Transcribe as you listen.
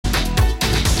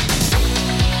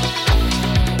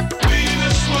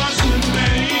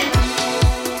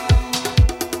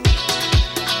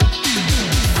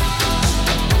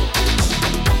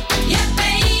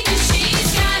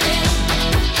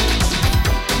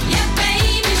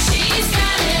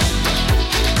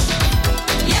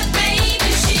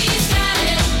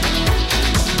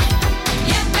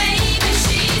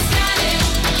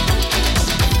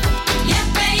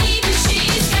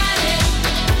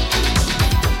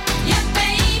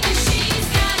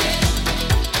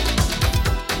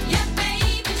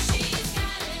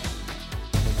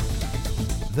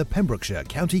the Pembrokeshire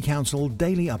County Council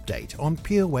Daily Update on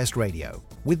Pure West Radio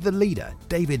with the leader,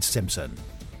 David Simpson.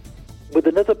 With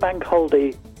another bank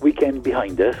holiday weekend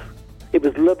behind us, it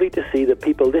was lovely to see that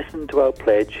people listened to our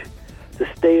pledge to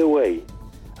stay away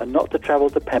and not to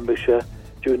travel to Pembrokeshire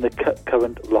during the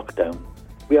current lockdown.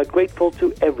 We are grateful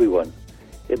to everyone,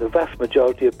 in the vast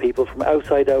majority of people from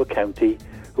outside our county,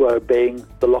 who are obeying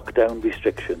the lockdown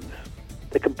restrictions.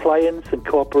 The compliance and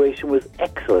cooperation was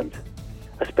excellent,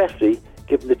 especially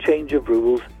given the change of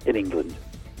rules in England.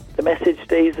 The message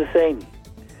stays the same.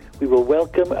 We will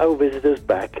welcome our visitors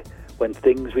back when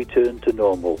things return to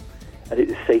normal and it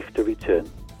is safe to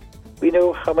return. We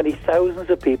know how many thousands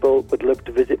of people would love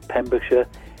to visit Pembrokeshire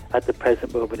at the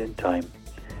present moment in time,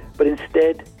 but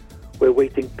instead we're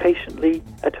waiting patiently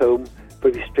at home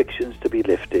for restrictions to be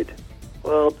lifted.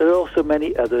 Well, there are also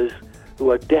many others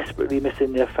who are desperately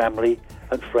missing their family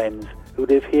and friends who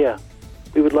live here.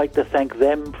 We would like to thank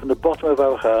them from the bottom of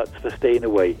our hearts for staying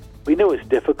away. We know it's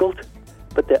difficult,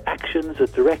 but their actions are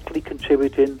directly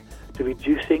contributing to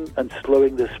reducing and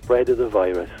slowing the spread of the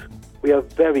virus. We are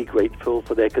very grateful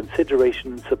for their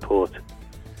consideration and support.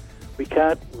 We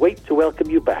can't wait to welcome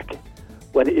you back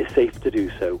when it is safe to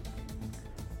do so.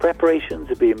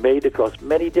 Preparations are being made across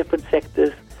many different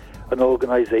sectors and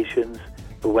organisations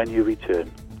for when you return.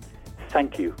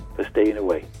 Thank you for staying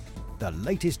away. The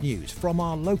latest news from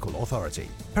our local authority,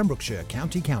 Pembrokeshire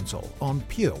County Council on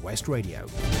Pure West Radio.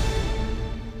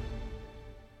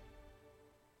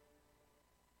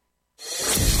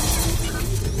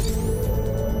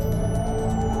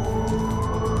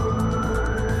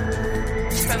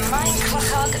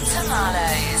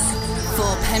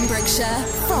 For Pembrokeshire,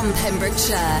 from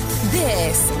Pembrokeshire,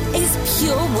 this is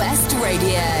Pure West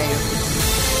Radio.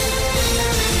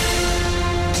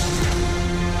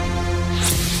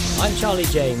 I'm Charlie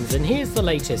James, and here's the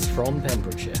latest from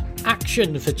Pembrokeshire.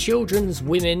 Action for Children's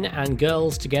Women and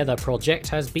Girls Together project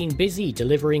has been busy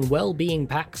delivering well-being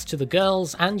packs to the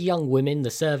girls and young women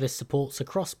the service supports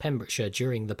across Pembrokeshire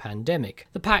during the pandemic.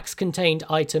 The packs contained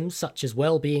items such as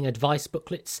well-being advice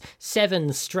booklets,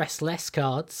 7 stress-less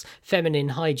cards, feminine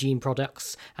hygiene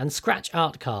products, and scratch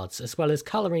art cards, as well as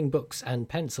colouring books and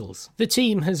pencils. The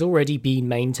team has already been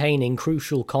maintaining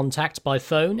crucial contact by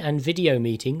phone and video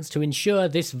meetings to ensure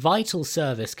this vital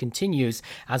service continues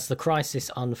as the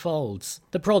crisis unfolds.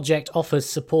 The project offers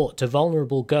support to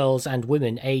vulnerable girls and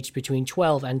women aged between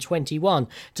 12 and 21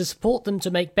 to support them to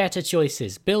make better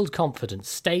choices, build confidence,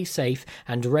 stay safe,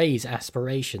 and raise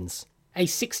aspirations. A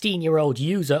 16-year-old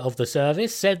user of the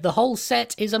service said the whole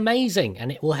set is amazing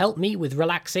and it will help me with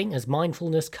relaxing as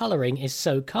mindfulness colouring is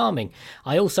so calming.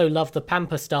 I also love the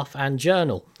pamper stuff and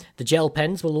journal. The gel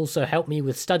pens will also help me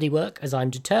with study work as I'm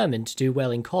determined to do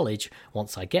well in college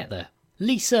once I get there.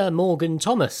 Lisa Morgan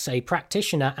Thomas, a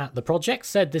practitioner at the project,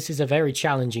 said this is a very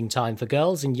challenging time for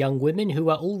girls and young women who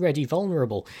are already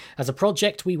vulnerable. As a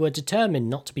project, we were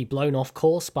determined not to be blown off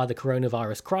course by the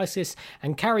coronavirus crisis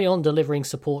and carry on delivering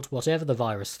support whatever the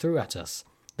virus threw at us.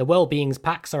 The Wellbeings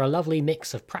packs are a lovely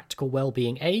mix of practical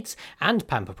wellbeing aids and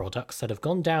pamper products that have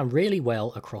gone down really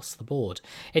well across the board.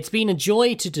 It's been a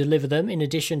joy to deliver them in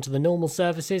addition to the normal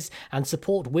services and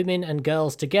support women and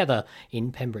girls together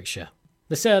in Pembrokeshire.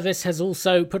 The service has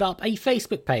also put up a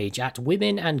Facebook page at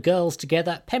Women and Girls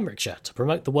Together Pembrokeshire to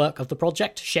promote the work of the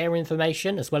project, share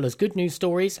information as well as good news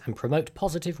stories and promote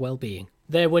positive well-being.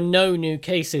 There were no new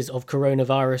cases of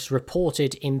coronavirus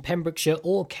reported in Pembrokeshire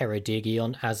or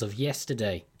Ceredigion as of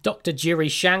yesterday. Dr. Giri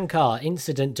Shankar,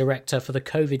 Incident Director for the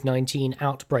COVID-19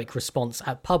 outbreak response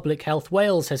at Public Health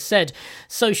Wales, has said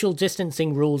social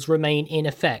distancing rules remain in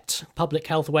effect. Public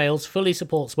Health Wales fully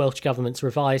supports Welsh Government's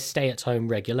revised stay-at-home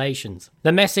regulations.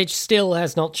 The message still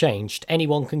has not changed.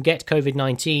 Anyone can get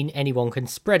COVID-19, anyone can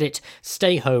spread it,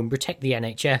 stay home, protect the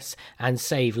NHS and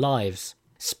save lives.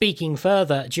 Speaking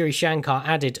further, Giri Shankar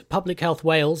added, Public Health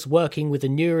Wales, working with the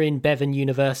Newrin Bevan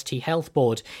University Health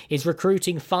Board, is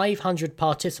recruiting 500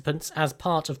 participants as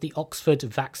part of the Oxford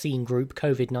Vaccine Group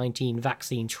COVID-19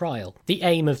 vaccine trial. The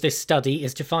aim of this study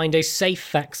is to find a safe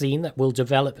vaccine that will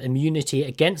develop immunity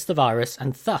against the virus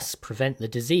and thus prevent the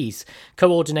disease.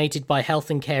 Coordinated by Health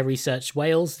and Care Research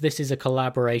Wales, this is a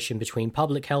collaboration between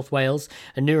Public Health Wales,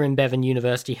 a Newrin Bevan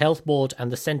University Health Board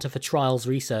and the Centre for Trials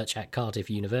Research at Cardiff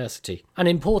University. An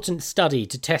important study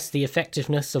to test the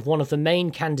effectiveness of one of the main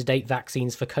candidate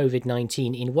vaccines for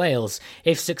COVID-19 in Wales.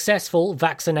 If successful,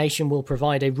 vaccination will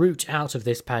provide a route out of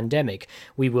this pandemic.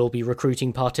 We will be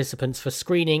recruiting participants for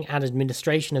screening and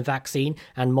administration of vaccine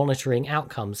and monitoring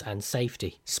outcomes and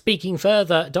safety. Speaking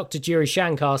further, Dr. Giri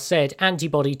Shankar said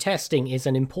antibody testing is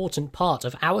an important part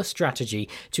of our strategy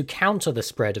to counter the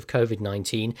spread of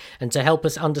COVID-19 and to help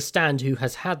us understand who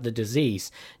has had the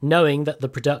disease. Knowing that the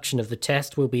production of the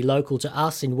test will be local to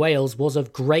us in Wales was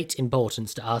of great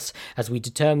importance to us as we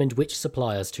determined which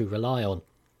suppliers to rely on.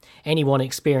 Anyone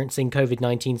experiencing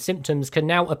COVID-19 symptoms can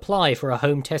now apply for a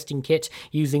home testing kit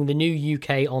using the new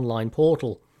UK online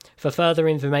portal. For further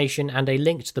information and a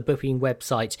link to the booking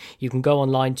website, you can go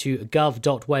online to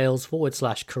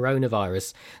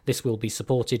gov.wales/coronavirus. This will be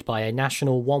supported by a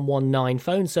national 119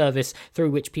 phone service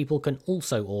through which people can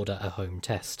also order a home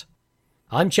test.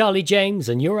 I'm Charlie James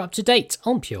and you're up to date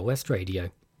on Pure West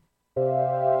Radio.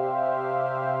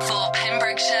 For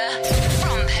Pembrokeshire,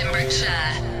 from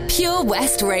Pembrokeshire, Pure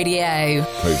West Radio.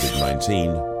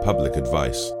 COVID-19 public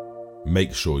advice.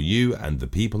 Make sure you and the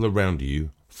people around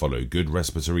you follow good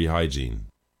respiratory hygiene.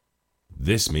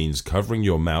 This means covering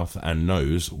your mouth and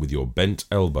nose with your bent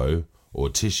elbow or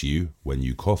tissue when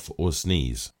you cough or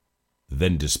sneeze.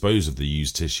 Then dispose of the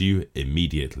used tissue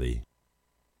immediately.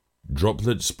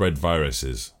 Droplets spread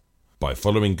viruses. By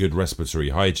following good respiratory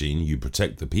hygiene, you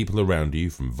protect the people around you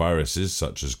from viruses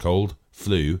such as cold,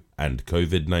 flu, and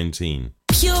COVID-19.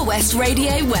 Pure West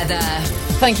Radio weather.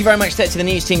 Thank you very much to the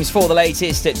news teams for the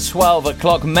latest at 12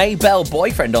 o'clock. Maybell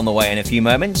boyfriend on the way in a few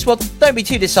moments. Well, don't be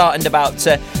too disheartened about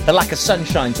the lack of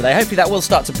sunshine today. Hopefully that will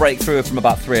start to break through from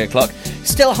about 3 o'clock.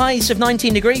 Still highs of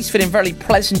 19 degrees, feeling very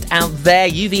pleasant out there.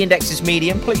 UV index is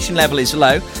medium, pollution level is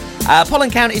low. Pollen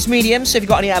count is medium, so if you've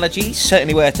got any allergies,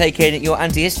 certainly worth taking your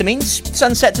antihistamines.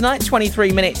 Sunset tonight,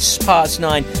 23 minutes past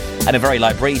 9, and a very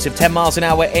light breeze of 10 miles an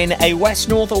hour in a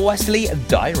west-north or westerly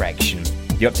direction.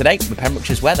 You're up to date with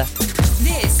Pembrokeshire's weather.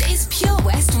 This is Pure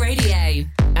West Radio.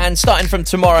 And starting from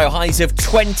tomorrow, highs of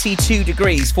 22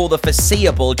 degrees for the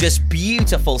foreseeable. Just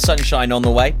beautiful sunshine on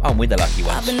the way. I'm with the lucky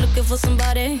ones. I've been looking for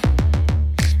somebody,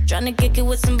 trying to kick it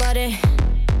with somebody.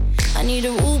 I need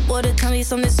a rude boy to tell me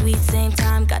something sweet. Same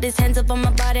time, got his hands up on my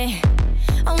body.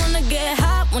 I wanna get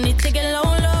hot when he take it low,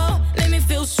 low. Let me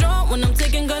feel strong when I'm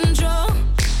taking control.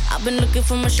 I've been looking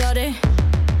for my shorty,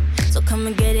 so come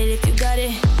and get it if you got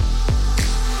it.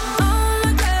 All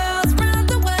my girls round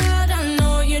the world, I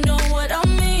know you know what I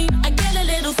mean. I get a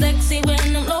little sexy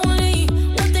when I'm lonely.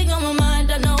 One thing on my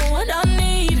mind, I know what I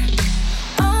need.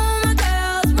 All my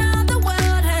girls round the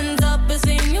world, hands up and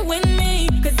sing it with me.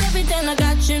 Cause everything I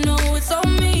got, you know it's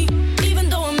on me. Even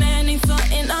though a man ain't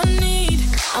something I need.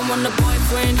 I want a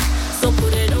boyfriend, so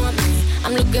put it on me.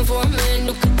 I'm looking for a man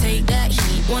who could take that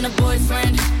heat. Want a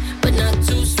boyfriend, but not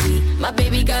too sweet. My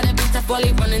baby gotta be tough while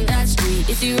he running that street.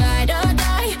 Is he ride or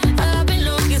die? I've been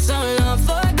looking so long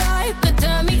for a guy who could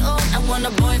turn me on. I want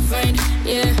a boyfriend,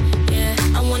 yeah, yeah.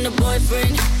 I want a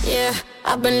boyfriend, yeah.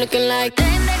 I've been looking like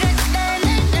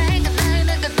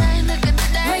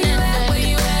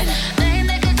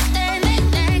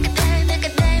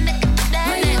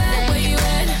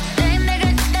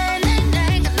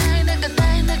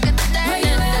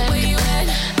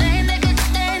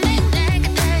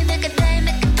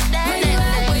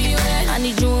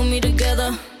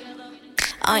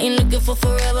I ain't looking for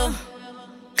forever.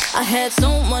 I had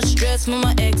so much stress from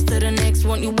my ex to the next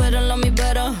one. You better love me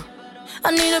better.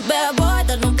 I need a bad boy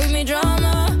that don't bring me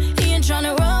drama. He ain't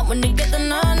tryna run when they get the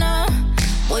nana.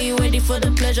 Boy, you ready for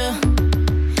the pleasure?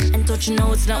 And don't you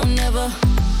know it's now or never?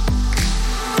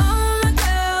 All my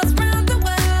girls round the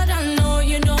world, I know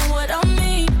you know what I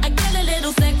mean. I get a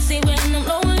little sexy when I'm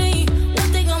lonely.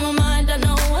 One thing on my mind, I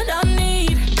know what I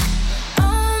need.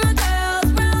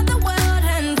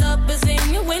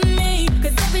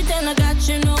 I got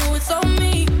you know it's on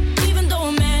me. Even though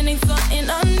a man ain't something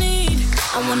I need.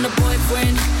 I want a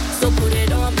boyfriend, so put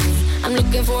it on me. I'm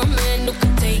looking for a man who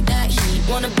can take that heat.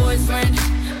 Want a boyfriend,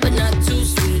 but not too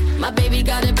sweet. My baby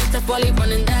gotta be tough while he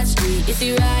running that street. Is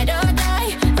he ride or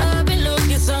die? I've been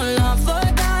looking so long for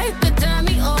a guy who could turn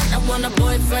me on. I want a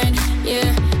boyfriend,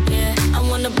 yeah, yeah. I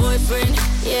want a boyfriend,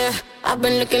 yeah. I've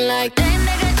been looking like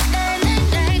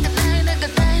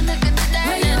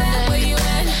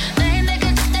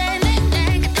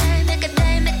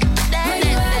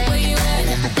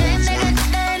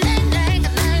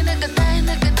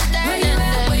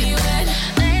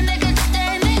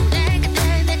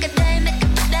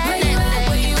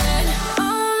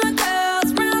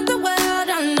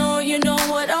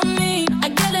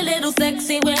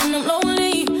sexy when I'm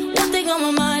lonely. One thing on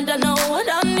my mind, I know what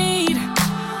I need.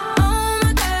 All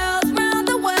my girls round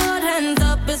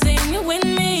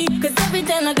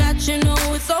you know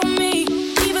it's on me.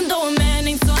 Even though a man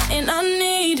ain't something I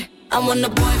need. I want a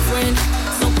boyfriend,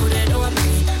 so put it on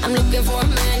me. I'm looking for a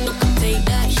man who can take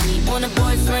that heat. Want a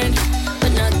boyfriend,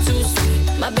 but not too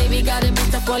sweet. My baby got a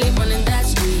bit of quality running that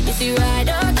street. Is he ride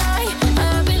or die?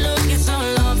 I've been looking so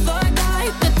long for a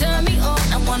guy to turn me on.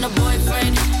 I want a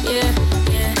boyfriend, yeah,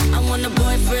 yeah. I want a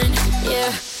boyfriend,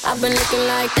 yeah. I've been looking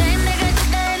like that nigga.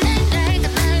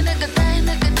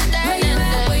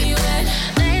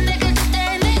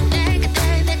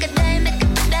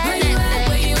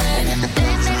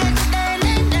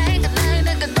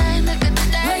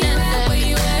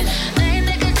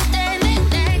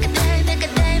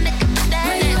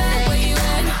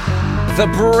 The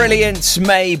brilliant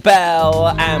Mabel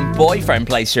and Boyfriend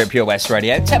plays here at Pure West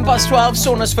Radio. 10 past 12,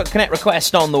 Saundersfoot Connect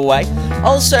request on the way.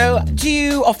 Also, do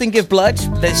you often give blood?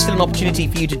 There's still an opportunity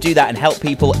for you to do that and help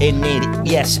people in need.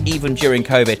 Yes, even during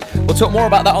COVID. We'll talk more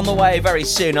about that on the way very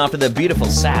soon after the beautiful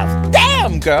South.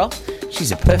 Damn, girl!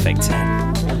 She's a perfect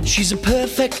 10. She's a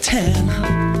perfect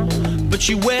 10, but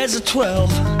she wears a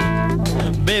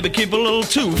 12. Baby, keep a little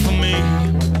 2 for me.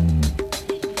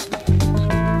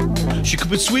 She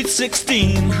could be sweet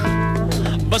 16,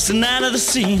 busting out of the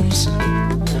seams.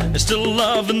 There's still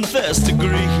love in the first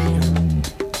degree.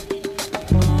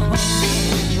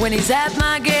 When he's at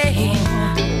my game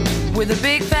with a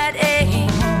big fat A,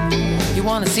 you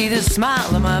wanna see the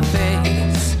smile on my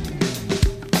face.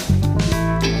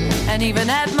 And even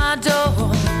at my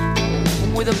door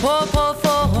with a poor, poor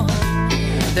four,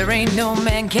 there ain't no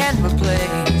man can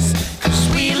replace. 'Cause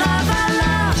we love our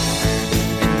love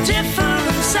in different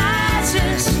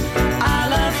sizes. I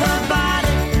love her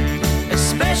body,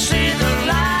 especially the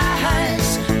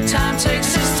lies. Time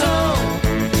takes its toll,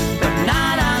 but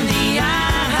not on the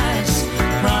eyes.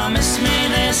 Promise me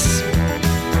this,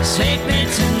 take me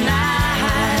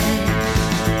tonight.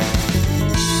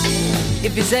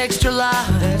 If it's extra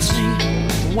large,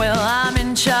 well, I'm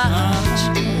in charge.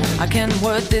 I can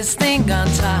work this thing on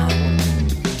top.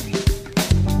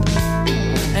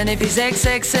 And if he's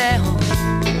XXL,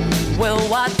 well,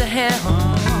 what the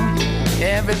hell?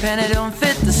 Every penny don't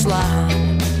fit the slot.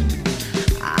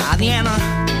 The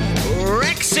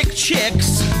anorexic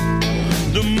chicks,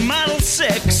 the model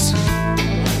 6,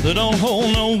 they don't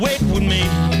hold no weight with me.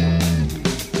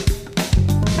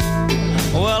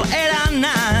 Well, 8 or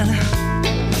 9,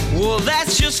 well,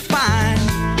 that's just fine.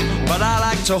 But I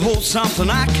like to hold something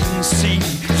I can see.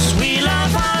 'Cause we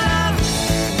love our love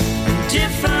in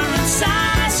different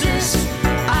sizes.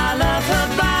 I love her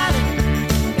body,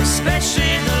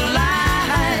 especially the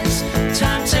lies.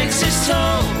 Time takes its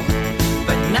toll,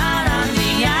 but not on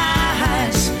the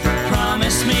eyes.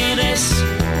 Promise me this,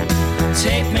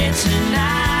 take me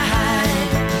tonight.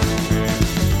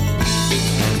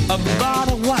 I bought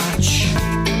a watch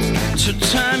to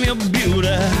time your beauty,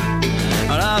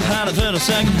 and I've had it for the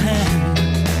second hand.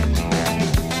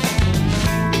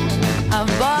 I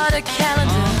bought a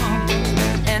calendar,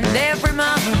 and every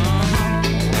month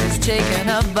is taken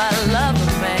up by the love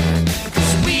of man.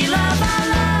 'Cause we love our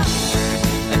love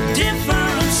in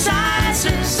different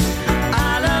sizes.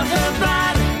 I love her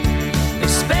body,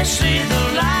 especially the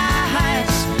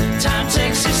lies. Time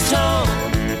takes its toll,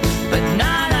 but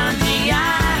not on the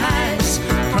eyes.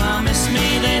 Promise me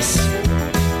this,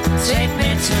 take me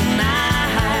tonight.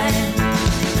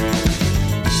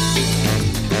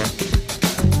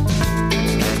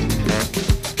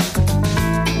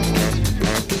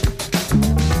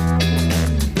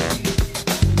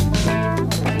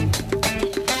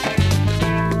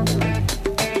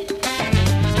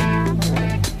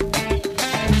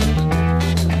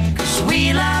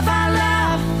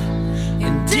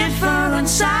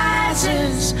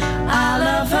 Sizes. I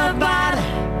love her body,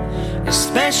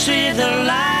 especially the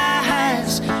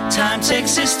lies. Time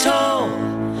takes its toll,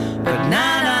 but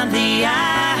not on the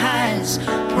eyes.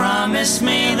 Promise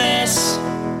me this,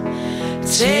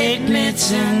 take me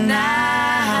tonight.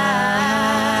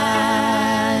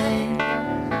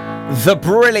 The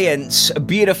brilliant,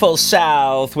 beautiful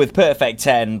South with Perfect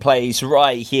 10 plays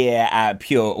right here at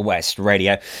Pure West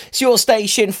Radio. It's your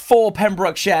station for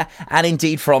Pembrokeshire and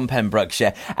indeed from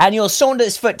Pembrokeshire. And your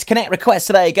Saundersfoot Connect request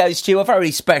today goes to a very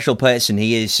special person.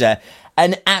 He is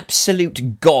an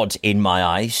absolute god in my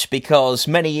eyes, because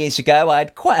many years ago I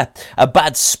had quite a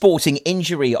bad sporting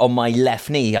injury on my left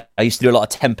knee. I used to do a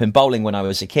lot of 10-pin bowling when I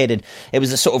was a kid, and it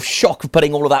was a sort of shock of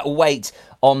putting all of that weight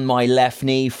on my left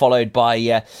knee, followed by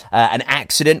an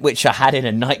accident which I had in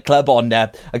a nightclub on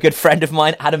a good friend of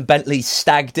mine, Adam Bentley's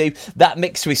stag do. That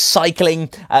mixed with cycling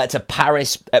to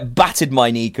Paris battered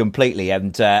my knee completely,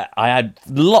 and I had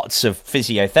lots of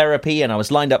physiotherapy, and I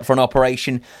was lined up for an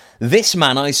operation. This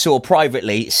man I saw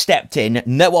privately stepped in,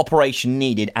 no operation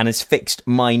needed, and has fixed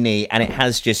my knee, and it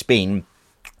has just been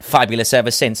fabulous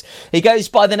ever since. He goes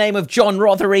by the name of John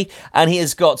Rothery, and he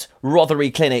has got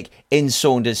Rothery Clinic in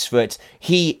Saundersfoot.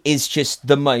 He is just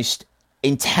the most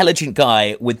intelligent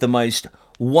guy with the most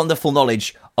wonderful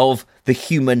knowledge of the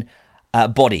human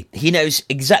body. He knows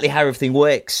exactly how everything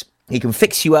works. He can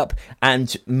fix you up,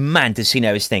 and man, does he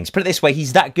know his things. Put it this way,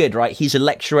 he's that good, right? He's a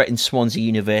lecturer in Swansea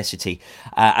University,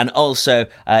 and also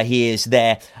he is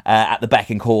there at the beck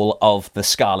and call of the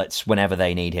Scarlets whenever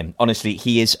they need him. Honestly,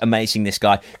 he is amazing, this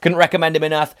guy. Couldn't recommend him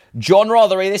enough. John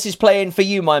Rothery, this is playing for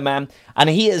you, my man. And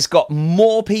he has got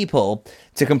more people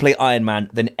to complete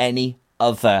Ironman than any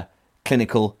other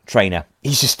clinical trainer.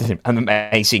 He's just an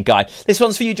amazing guy. This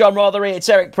one's for you, John Rothery. It's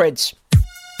Eric Prydz.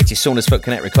 It's your Saundersfoot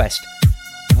Connect request.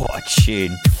 What a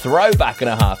tune. Throwback and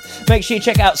a half. Make sure you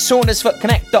check out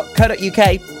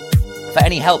saundersfootconnect.co.uk for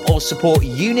any help or support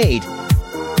you need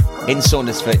in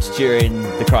Saundersfoot during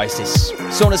the crisis.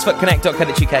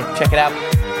 saundersfootconnect.co.uk. Check it out.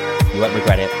 You won't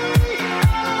regret it.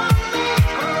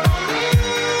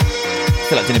 I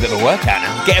feel like doing a bit of a workout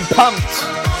now. Getting pumped.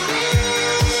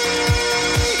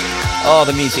 Oh,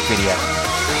 the music video.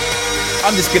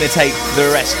 I'm just going to take the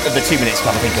rest of the 2 minutes to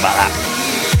have a think about that.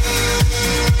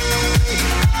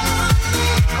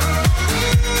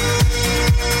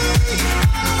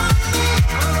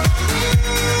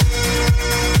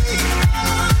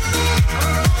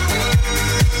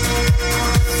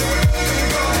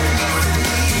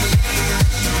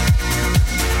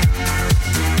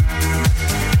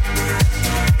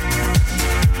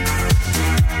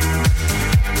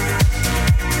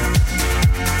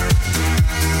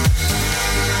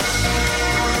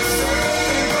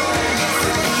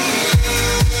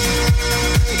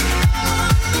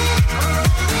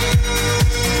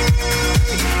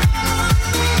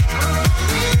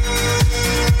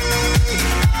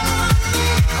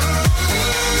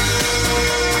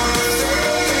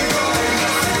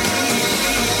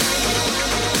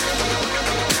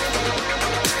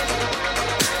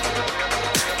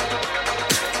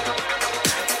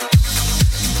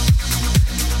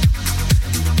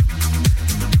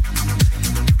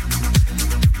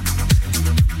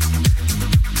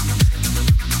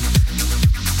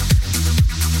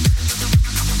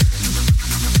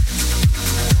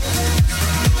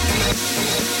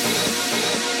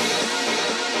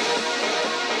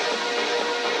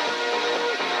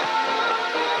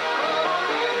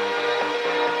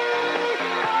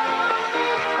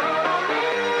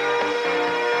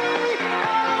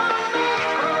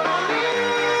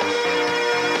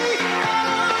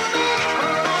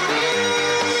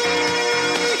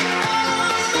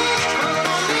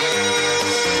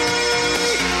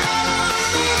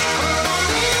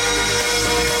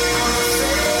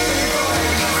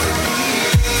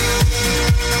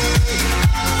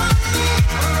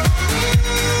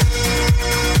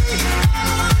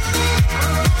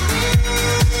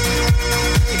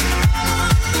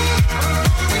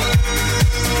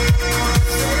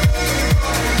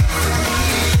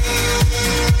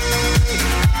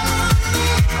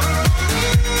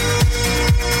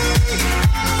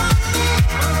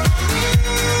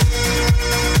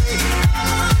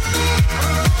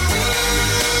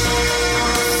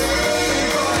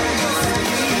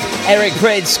 Eric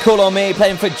Prydz, Call On Me,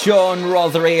 playing for John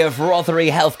Rothery of Rothery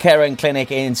Healthcare and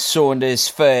Clinic in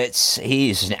Saundersfoot. He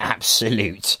is an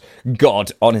absolute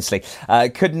god, honestly.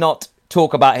 Could not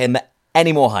talk about him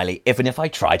any more highly, even if I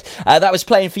tried. That was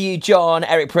playing for you, John.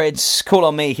 Eric Prydz, Call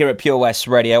On Me here at Pure West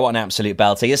Radio. What an absolute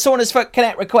belter. A Saundersfoot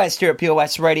Connect request here at Pure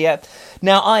West Radio.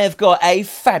 Now, I have got a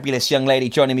fabulous young lady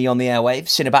joining me on the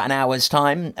airwaves in about an hour's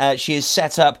time. She has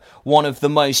set up one of the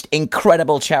most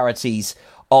incredible charities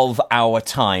of our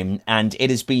time, and it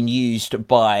has been used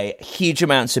by huge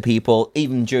amounts of people,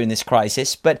 even during this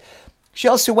crisis. But she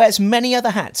also wears many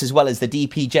other hats, as well as the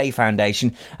DPJ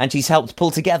Foundation, and she's helped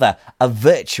pull together a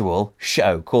virtual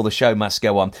show called The Show Must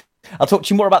Go On. I'll talk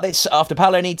to you more about this after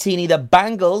Paolo Nutini, The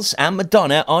Bangles, and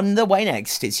Madonna on the way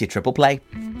next. It's your Triple Play.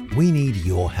 We need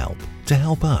your help to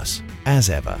help us. As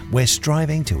ever, we're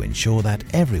striving to ensure that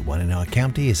everyone in our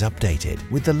county is updated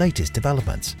with the latest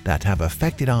developments that have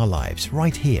affected our lives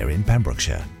right here in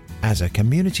Pembrokeshire. As a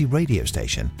community radio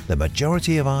station, the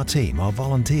majority of our team are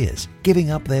volunteers,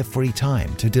 giving up their free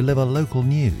time to deliver local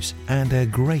news and a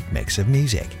great mix of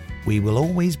music. We will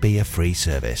always be a free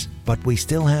service, but we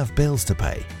still have bills to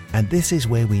pay. And this is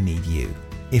where we need you.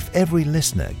 If every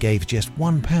listener gave just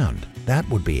 £1, that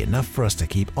would be enough for us to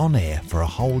keep on air for a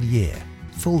whole year.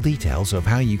 Full details of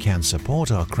how you can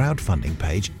support our crowdfunding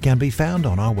page can be found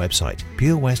on our website,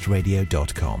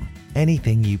 purewestradio.com.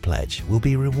 Anything you pledge will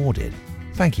be rewarded.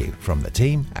 Thank you from the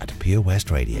team at Pure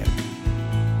West Radio.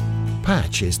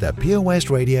 Patch is the Pure West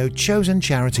Radio chosen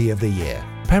charity of the year.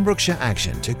 Pembrokeshire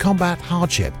Action to Combat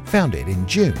Hardship, founded in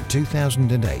June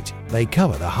 2008. They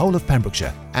cover the whole of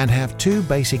Pembrokeshire and have 2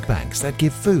 basic banks that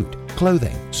give food,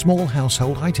 clothing, small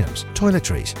household items,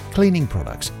 toiletries, cleaning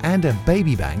products, and a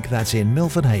baby bank that's in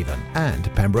Milford Haven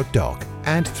and Pembroke Dock,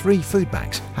 and 3 food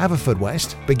banks,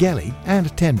 Haverfordwest, Begelly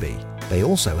and Tenby. They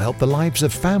also help the lives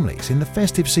of families in the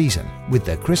festive season with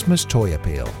their Christmas toy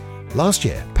appeal. Last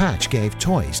year, Patch gave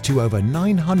toys to over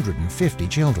 950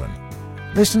 children.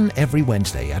 Listen every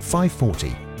Wednesday at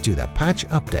 5:40 to the Patch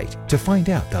Update to find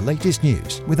out the latest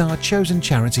news with our chosen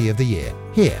charity of the year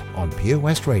here on Pure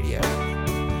West Radio.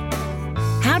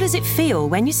 How does it feel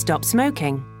when you stop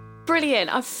smoking? Brilliant,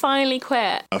 I've finally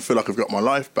quit. I feel like I've got my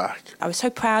life back. I was so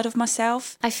proud of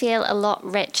myself. I feel a lot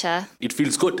richer. It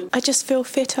feels good. I just feel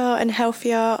fitter and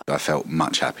healthier. I felt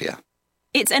much happier.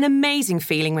 It's an amazing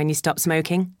feeling when you stop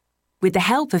smoking. With the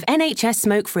help of NHS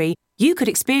Smoke Free, you could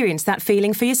experience that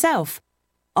feeling for yourself.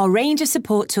 Our range of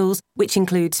support tools, which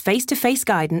includes face-to-face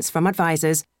guidance from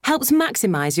advisors, helps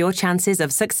maximise your chances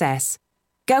of success.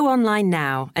 Go online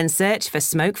now and search for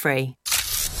Smoke Free.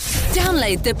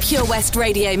 Download the Pure West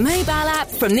Radio mobile app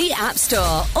from the App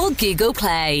Store or Google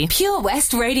Play. Pure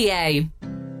West Radio.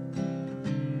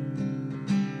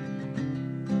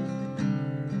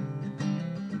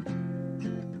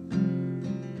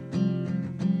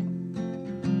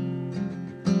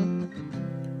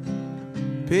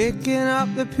 Picking up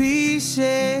the pieces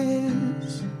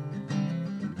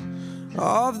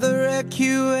of the wreck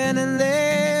you went and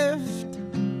left,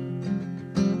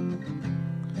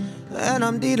 and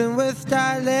I'm dealing with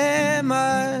dilemmas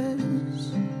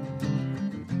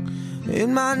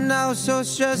in my now so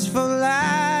stressful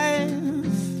life,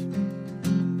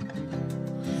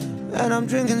 and I'm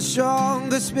drinking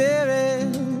stronger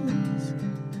spirits.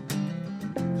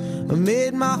 I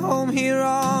made my home here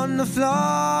on the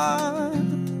floor,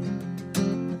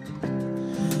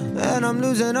 and I'm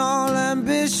losing all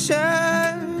ambition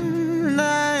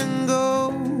and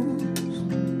goals.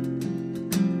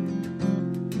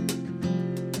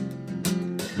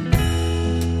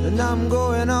 And I'm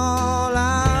going all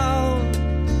out,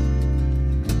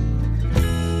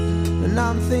 and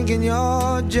I'm thinking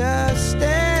you're just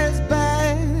as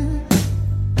bad.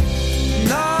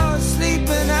 No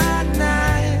sleeping at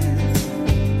night,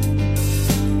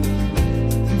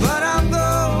 but I'm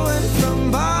going from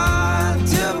bar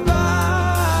to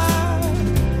bar.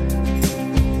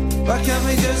 Why can't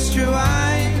we just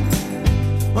rewind?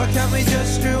 Why can't we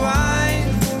just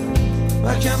rewind?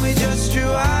 Why can't we just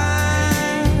rewind?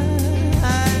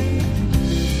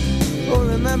 Oh,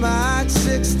 remember at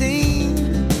 16,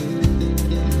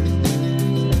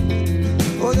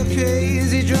 oh, the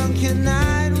crazy drunken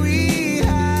night we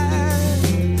had,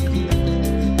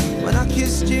 when I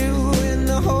kissed you in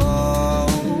the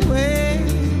hallway,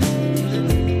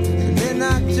 and then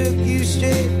I took you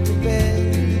straight to bed.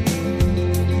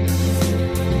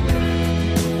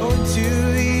 Oh, 2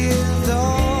 years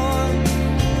on,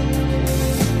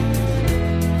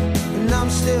 and I'm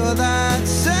still that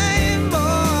same boy.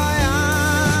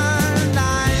 And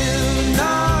I'm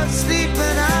not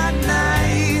sleeping at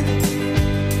night,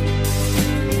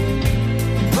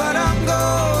 but I'm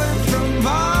going from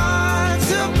bar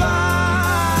to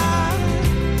bar.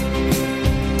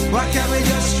 Why can't we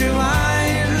just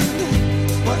rewind?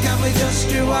 Why can't we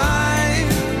just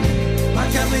rewind? Why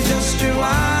can't we just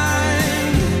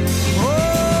rewind?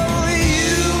 Oh,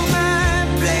 you might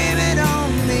blame it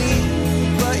on me,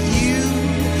 but you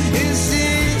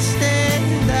insisted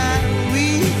that we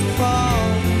fall.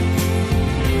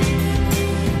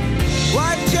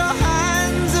 Wiped your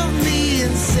hands of me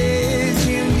and said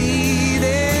you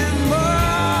needed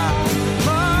more,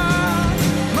 more,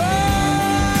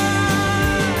 more.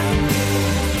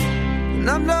 And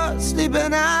I'm not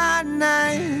sleeping at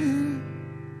night,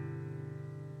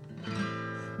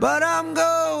 but I'm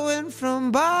going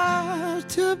from bar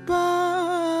to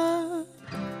bar.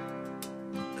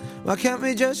 Why can't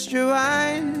we just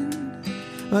rewind?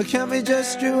 Why can't we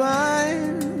just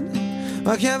rewind?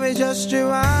 Why can't we just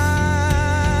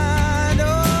rewind?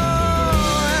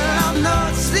 Oh, and I'm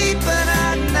not sleeping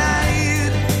at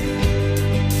night,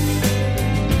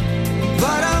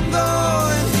 but I'm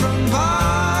going from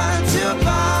bar to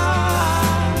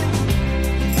bar.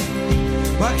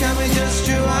 Why can't we just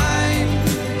rewind?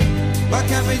 Why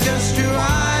can't we just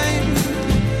rewind?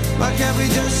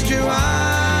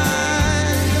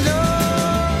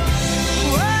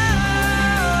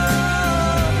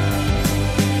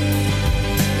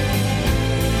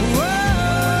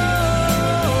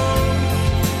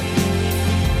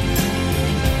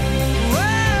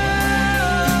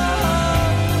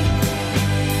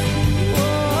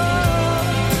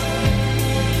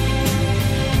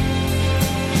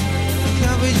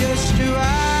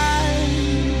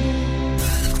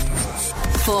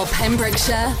 For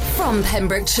Pembrokeshire, from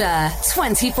Pembrokeshire,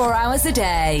 24 hours a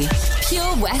day.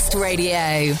 Pure West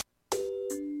Radio.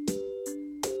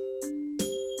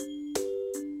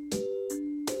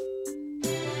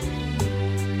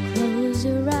 Close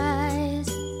your eyes,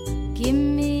 give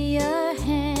me your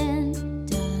hand,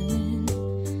 darling.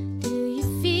 Do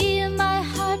you feel my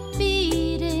heart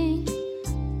beating?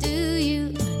 Do you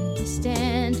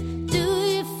understand? Do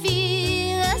you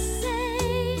feel the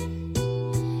same?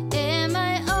 Am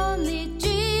I only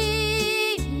dreaming?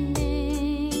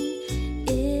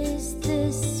 Is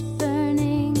this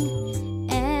burning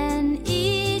an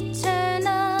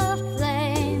eternal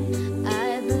flame?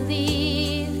 I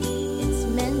believe it's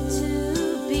meant to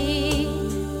be,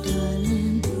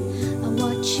 darling. I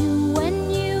watch you when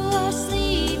you are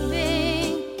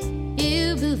sleeping.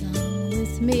 You belong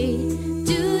with me.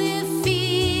 Do you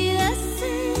feel the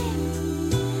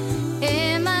same?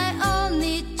 Am I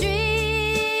only dreaming?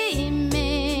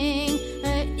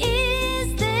 Or is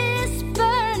this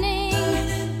burning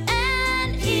an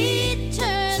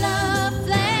eternal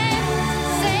flame?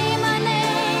 Say my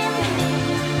name.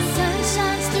 Sun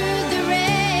shines through the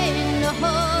rain. The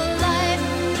whole life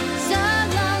so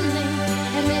lonely,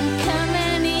 and then come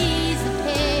and ease the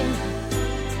pain.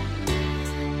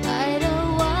 I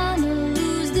don't wanna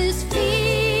lose this feeling.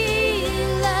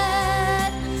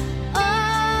 Oh.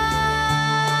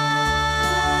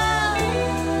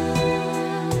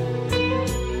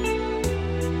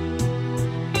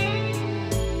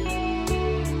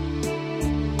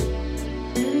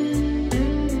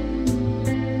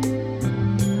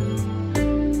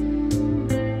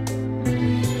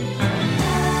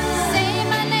 Say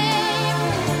my name.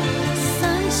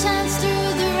 Sun shines through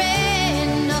the rain.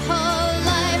 The whole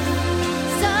life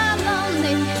so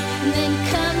lonely, and then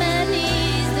come and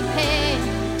ease the pain.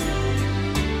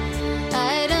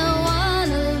 I don't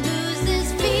wanna lose this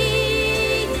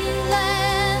feeling.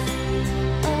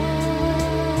 Oh.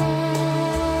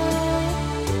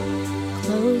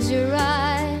 Close your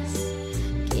eyes,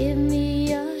 give me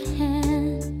your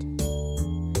hand.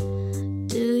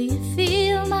 Do you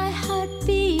feel my heart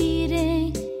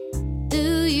beating? Do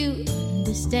you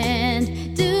understand?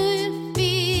 Do you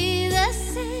feel the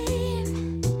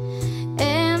same?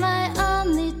 Am I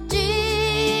only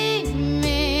dreaming?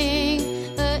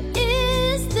 Or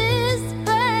is this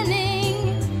burning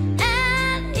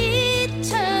an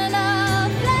eternal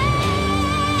flame?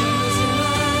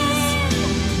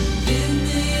 Give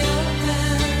me your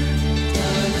hand,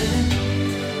 darling.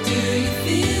 Do you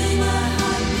feel my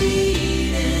heart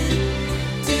beating?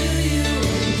 Do you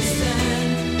understand?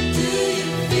 Do you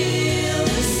feel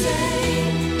the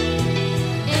same?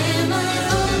 Am I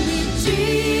only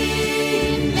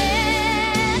dreaming?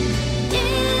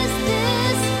 Is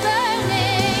this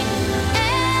burning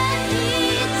an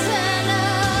eternal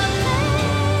flame?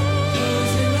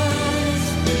 Close your eyes,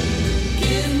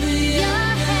 give me your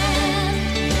hand,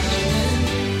 darling.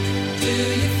 Do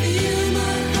you feel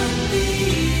my heart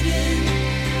beating?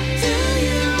 Do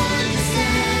you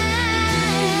understand?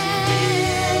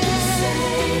 The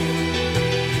same.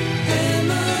 Am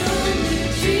I only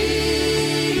dreaming?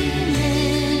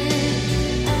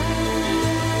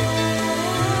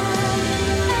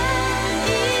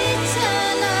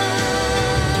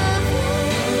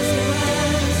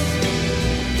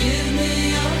 Give me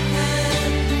your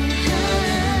hand,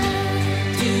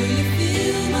 do you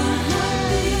feel my heart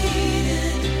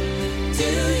beating?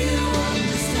 Do you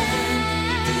understand?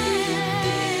 Do you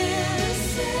feel the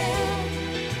same?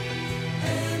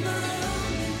 Am I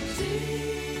only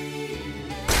dreaming?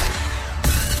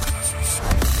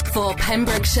 For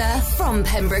Pembrokeshire, from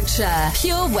Pembrokeshire,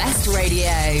 Pure West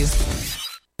Radio.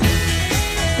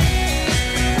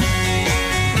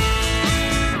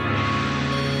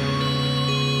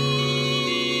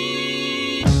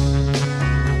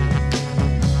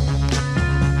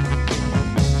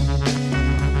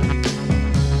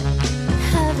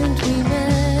 Haven't we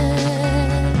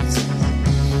met?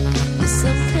 You're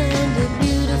some kind of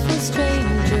beautiful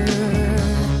stranger.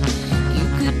 You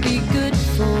could be good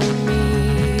for me.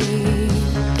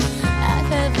 I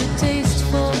have a taste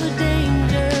for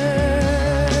danger.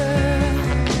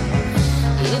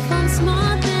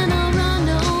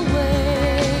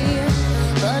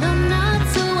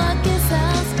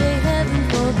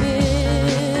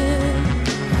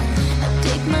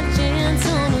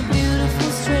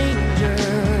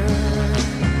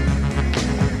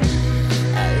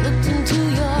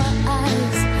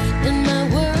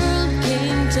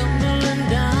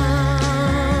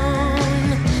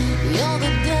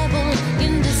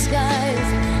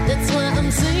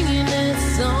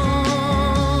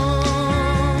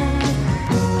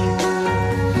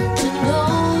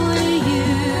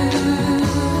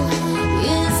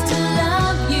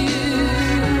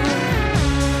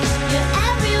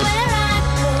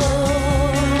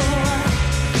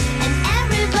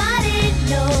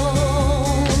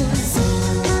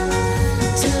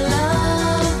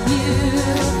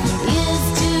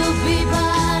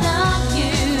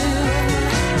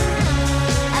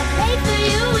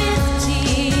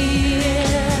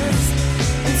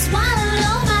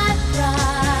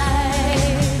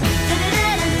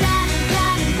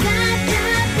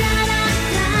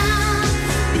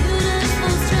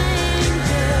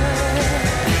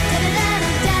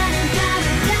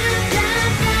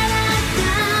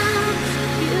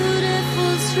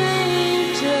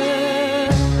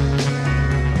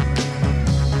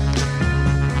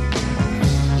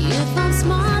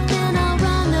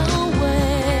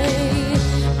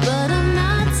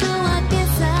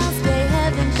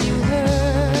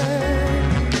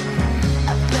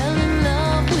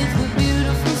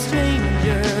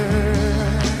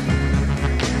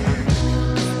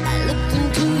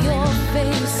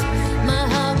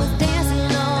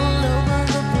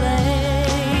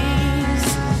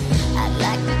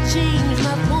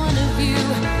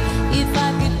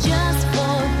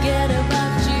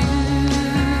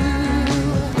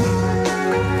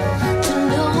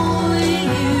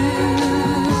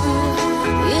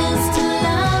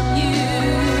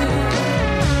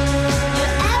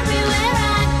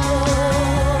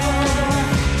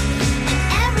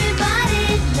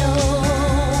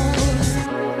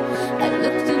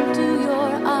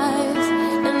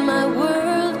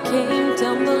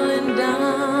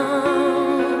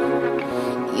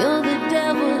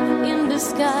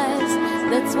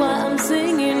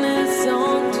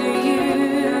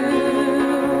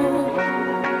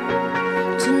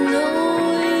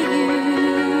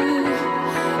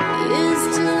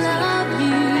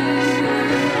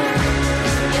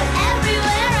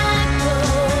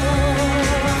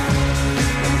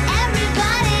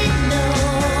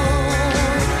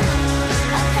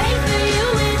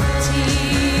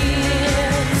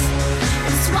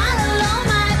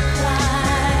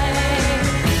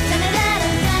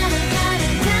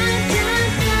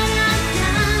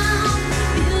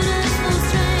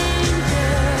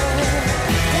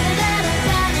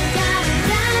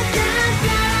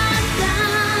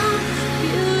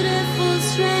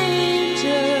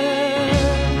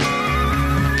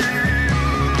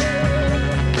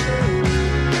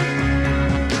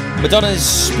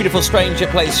 Madonna's Beautiful Stranger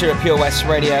plays here at Pure West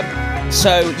Radio.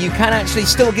 So you can actually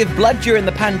still give blood during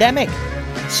the pandemic.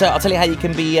 So I'll tell you how you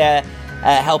can be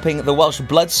helping the Welsh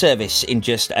Blood Service in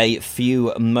just a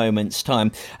few moments'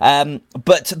 time.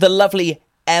 But the lovely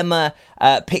Emma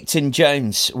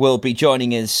Picton-Jones will be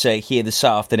joining us here this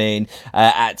afternoon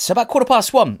at about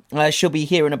 1:15. She'll be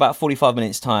here in about 45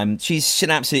 minutes' time. She's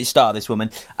an absolute star, this woman.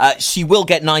 She will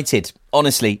get knighted.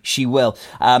 Honestly, she will.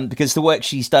 Because the work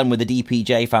she's done with the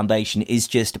DPJ Foundation is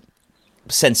just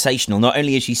sensational. Not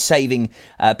only is she saving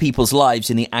people's lives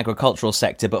in the agricultural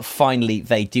sector, but finally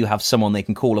they do have someone they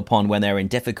can call upon when they're in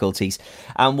difficulties.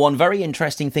 And one very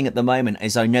interesting thing at the moment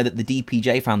is I know that the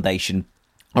DPJ Foundation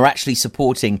are actually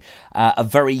supporting a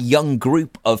very young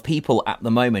group of people at the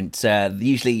moment,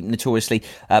 usually notoriously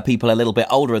people a little bit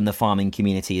older in the farming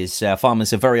community, as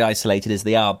farmers are very isolated as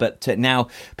they are, but now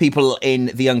people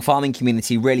in the young farming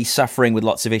community really suffering with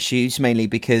lots of issues, mainly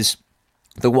because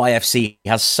the YFC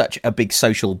has such a big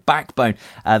social backbone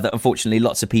that unfortunately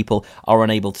lots of people are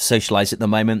unable to socialise at the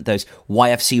moment. Those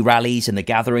YFC rallies and the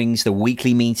gatherings, the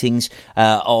weekly meetings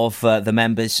of the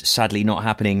members, sadly not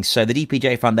happening. So the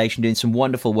DPJ Foundation doing some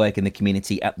wonderful work in the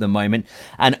community at the moment.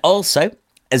 And also,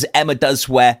 as Emma does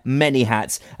wear many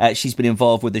hats, she's been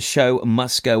involved with The Show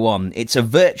Must Go On. It's a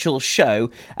virtual show.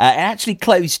 It actually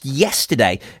closed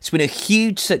yesterday. It's been a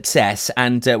huge success,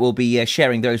 and we'll be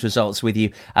sharing those results with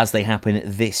you as they happen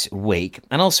this week.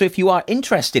 And also, if you are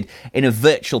interested in a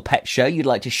virtual pet show, you'd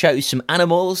like to show some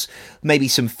animals, maybe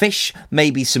some fish,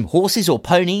 maybe some horses or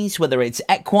ponies, whether it's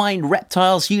equine,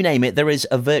 reptiles, you name it, there is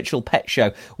a virtual pet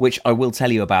show, which I will tell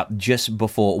you about just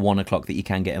before 1 o'clock that you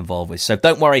can get involved with. So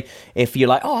don't worry if you're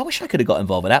like, oh, I wish I could have got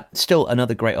involved with that. Still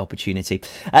another great opportunity.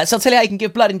 So I'll tell you how you can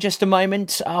give blood in just a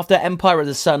moment. After Empire of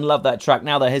the Sun, love that track.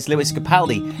 Now there's Lewis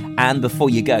Capaldi and Before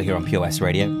You Go here on Pure West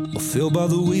Radio. I feel by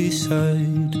the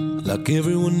wayside like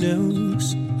everyone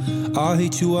else. I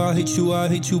hate you, I hate you, I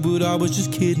hate you, but I was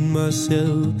just kidding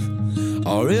myself.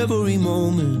 Our every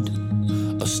moment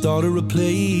I started a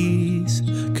place,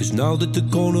 'cause now that they're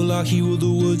gone, all I hear were the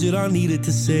words that I needed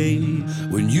to say.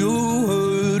 When you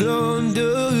hurt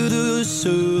under the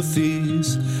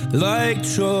surface, like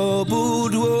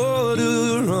troubled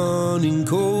water running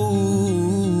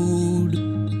cold.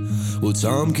 Well,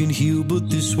 time can heal, but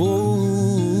this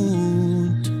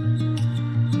won't.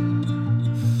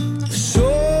 So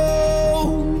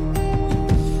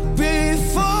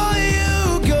before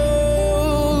you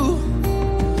go,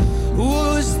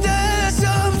 was there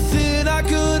something I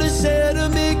could have said to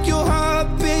make your heart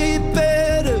beat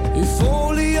better? If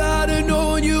only I'd have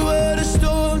known you were the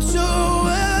storm to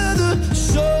weather.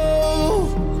 So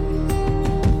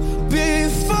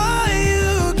before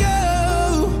you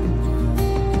go,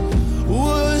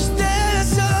 was there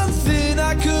something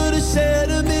I could have said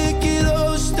to make it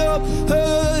all stop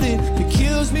hurting? It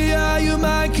kills me how your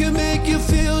mind can make you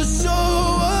feel so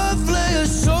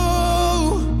worthless. So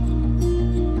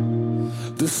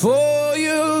before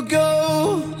you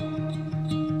go,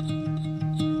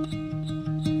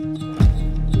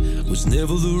 was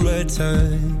never the right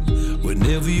time,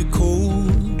 whenever you're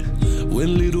cold,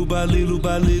 went little by little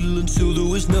by little until there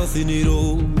was nothing at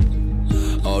all.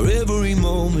 Or every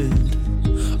moment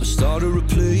I started to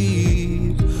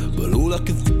play, but all I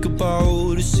can think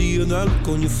about is seeing that look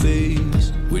on your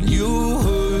face. When you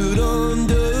hurt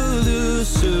under the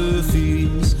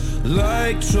surface,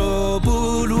 like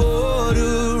troubled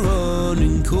water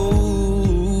running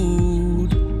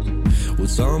cold. Well,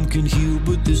 time can heal,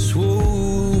 but this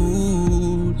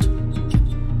won't.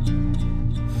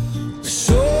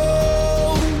 So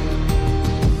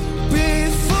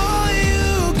before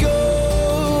you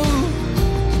go,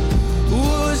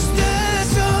 was there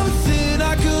something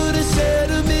I could have said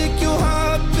to make your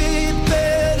heart beat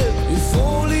better? If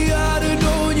only I'd have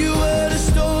known you were the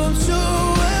storm to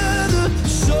weather.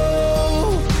 So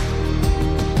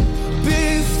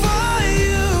before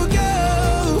you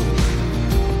go,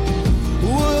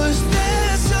 was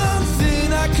there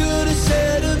something I could have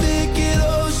said to me?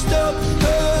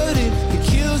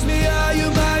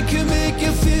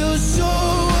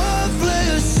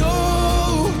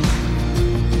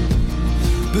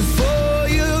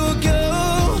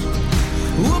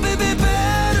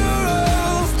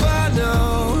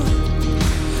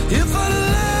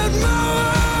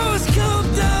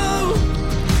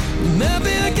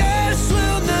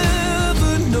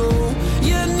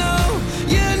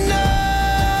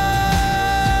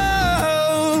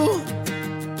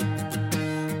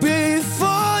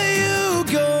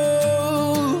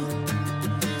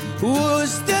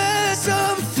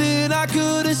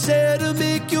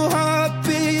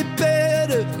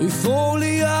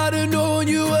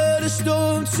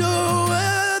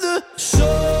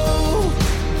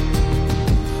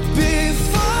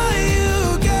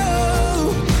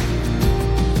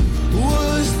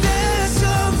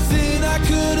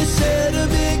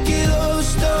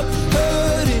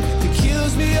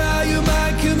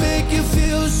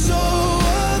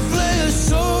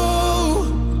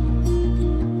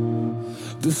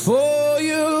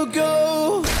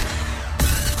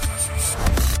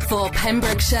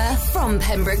 Pembrokeshire, from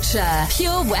Pembrokeshire.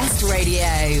 Pure West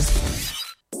Radio.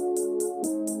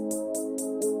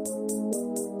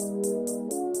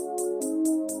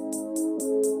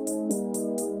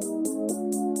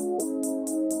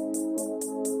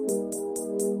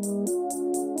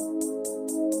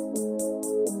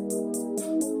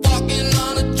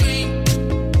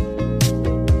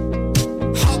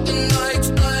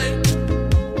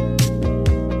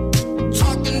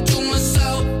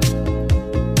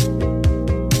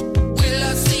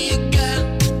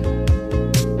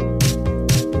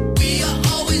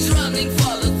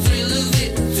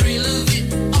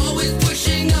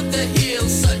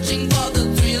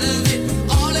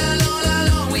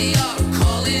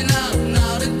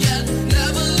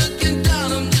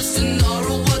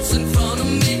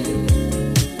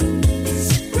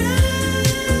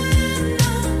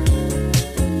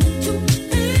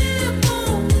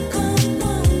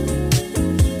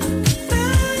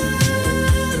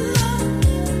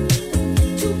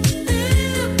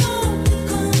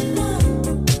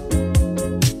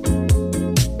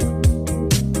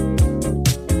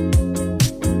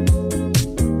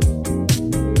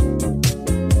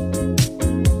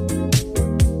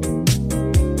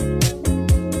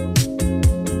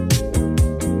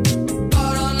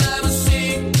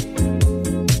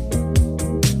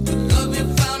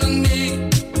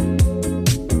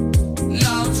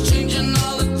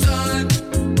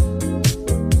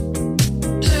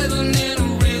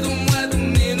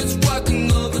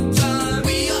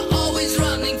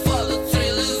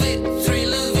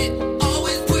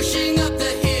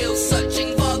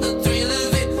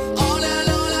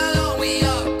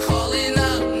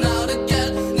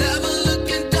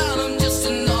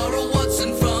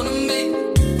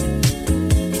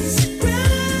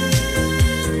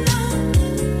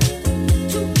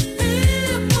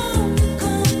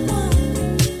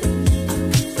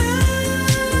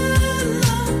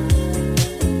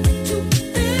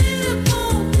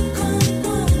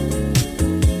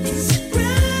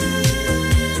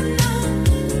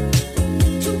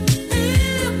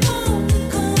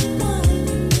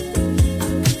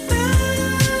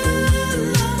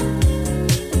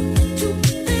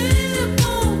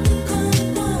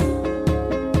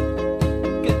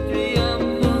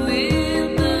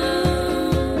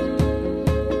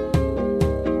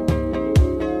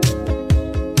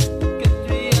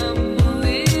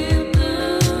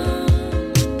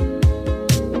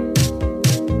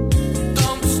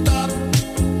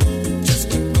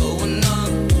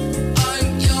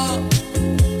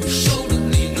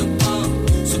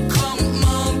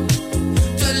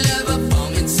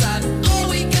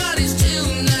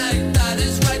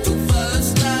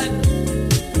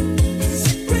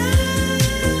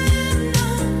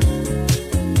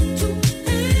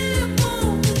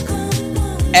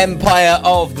 Empire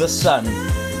of the Sun.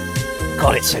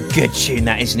 God, it's a good tune,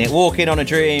 that, isn't it? Walking on a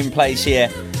Dream plays here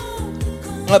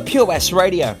at Pure West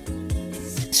Radio.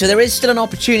 So there is still an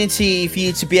opportunity for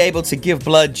you to be able to give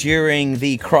blood during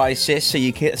the crisis, so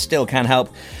you still can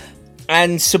help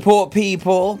and support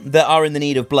people that are in the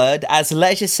need of blood. As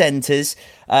leisure centres,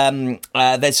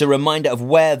 there's a reminder of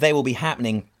where they will be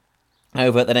happening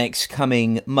over the next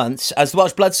coming months, as the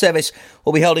Welsh Blood Service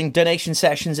will be holding donation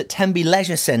sessions at Tenby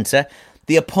Leisure Centre.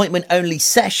 The appointment-only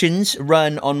sessions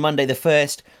run on Monday the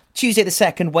 1st, Tuesday the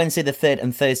 2nd, Wednesday the 3rd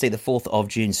and Thursday the 4th of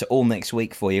June, so all next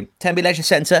week for you. Tenby Leisure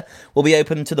Centre will be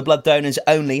open to the blood donors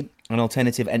only, and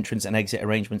alternative entrance and exit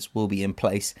arrangements will be in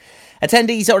place.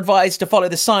 Attendees are advised to follow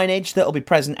the signage that will be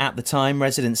present at the time.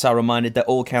 Residents are reminded that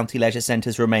all county leisure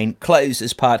centres remain closed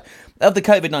as part of the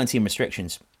COVID-19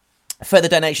 restrictions. Further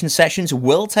donation sessions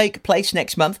will take place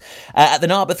next month at the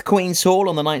Narberth Queen's Hall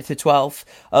on the 9th to 12th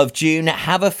of June,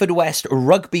 Haverfordwest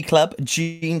Rugby Club,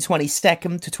 June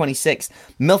 22nd to 26th,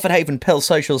 Milford Haven Pill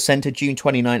Social Centre, June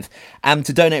 29th. And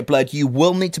to donate blood, you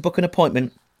will need to book an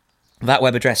appointment. That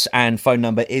web address and phone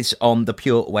number is on the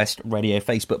Pure West Radio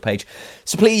Facebook page.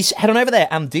 So please head on over there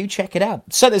and do check it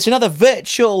out. So there's another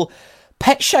virtual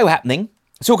pet show happening.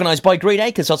 It's organised by Green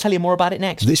Acres. I'll tell you more about it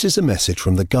next. This is a message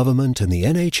from the government and the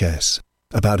NHS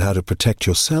about how to protect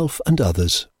yourself and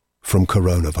others from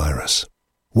coronavirus.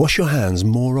 Wash your hands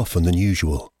more often than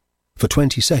usual, for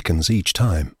 20 seconds each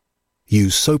time.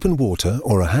 Use soap and water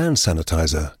or a hand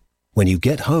sanitizer when you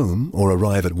get home or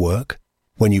arrive at work,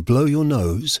 when you blow your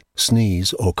nose,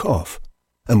 sneeze or cough,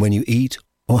 and when you eat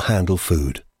or handle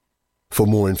food. For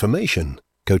more information,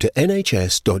 go to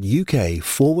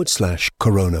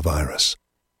nhs.uk/coronavirus.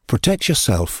 Protect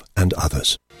yourself and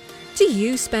others. Do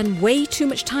you spend way too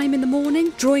much time in the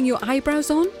morning drawing your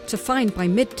eyebrows on to find by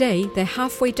midday they're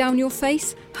halfway down your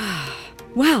face?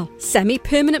 Well,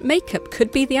 semi-permanent makeup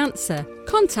could be the answer.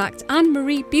 Contact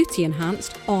Anne-Marie Beauty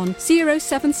Enhanced on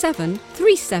 077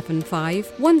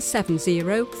 375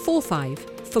 17045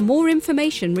 for more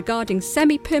information regarding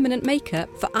semi-permanent makeup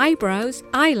for eyebrows,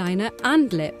 eyeliner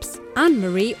and lips.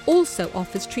 Anne-Marie also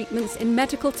offers treatments in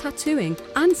medical tattooing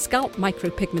and scalp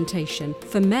micropigmentation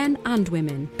for men and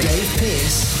women. Dave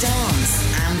Pearce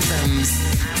Dance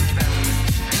Anthems.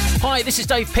 Hi, this is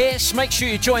Dave Pearce. Make sure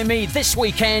you join me this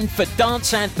weekend for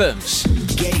Dance Anthems.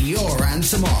 Get your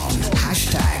anthem on.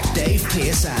 Hashtag Dave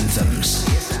Pearce Anthems.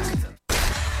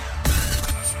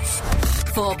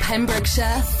 For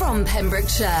Pembrokeshire, from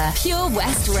Pembrokeshire, Pure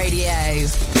West Radio.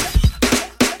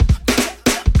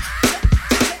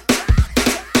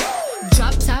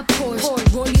 Drop top Porsche,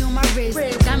 rollie on my wrist,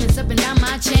 diamonds up and down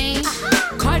my chain.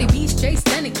 Cardi B straight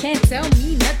stunning, can't tell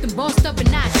me nothing. Bossed up and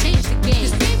I changed the game.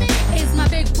 It's my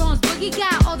big bronze boogie,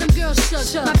 got all them girls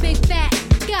shook. My big fat,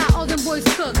 got all them boys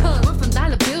cooked. Went from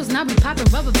dollar bills, now we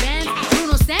popping rubber bands.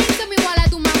 Bruno sang to me while I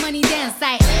do my money dance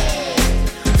like, hey.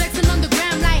 Flexing on the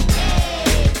gram like,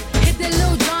 hey. Hit the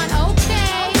Lil Jon,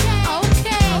 okay.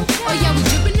 Oh yeah, we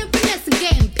dripping and finesse and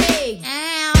getting paid.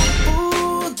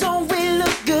 Ooh, don't we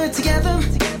look good together?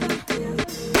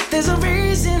 There's a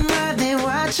reason why they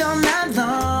watch all night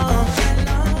long.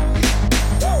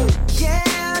 Yeah,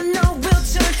 I know we'll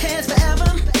turn heads forever.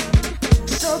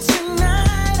 So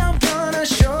tonight I'm gonna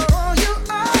show you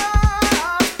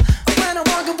off. When I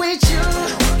walk away with you,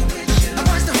 I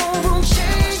watch the whole room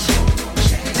change.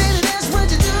 Baby, that's what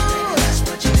you do.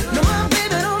 No, my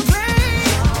baby don't play.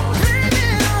 Blame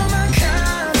it on my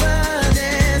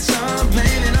confidence, or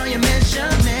blame it on your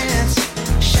measurements.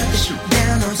 Shut the shoot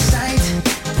down on sight.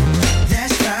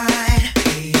 That's right.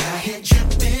 We out here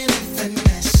dripping in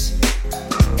finesse.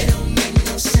 It don't make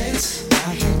no sense.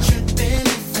 Out here dripping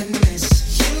in finesse.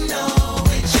 You know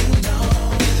it, you know.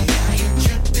 We out here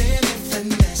dripping in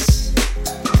finesse.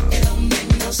 It don't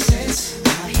make no sense.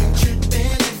 Out here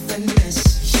dripping in finesse.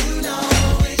 You know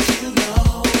it, you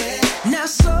know it. Now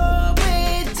slow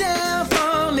it down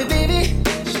for me, baby.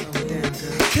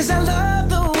 'Cause I love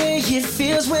the way it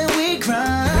feels when we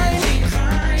grind.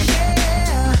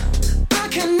 Yeah, our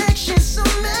connection's so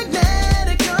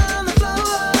magnetic on the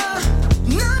floor.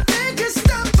 Nothing can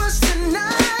stop us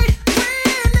tonight.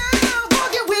 When I'm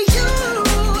walking with you,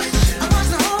 I watch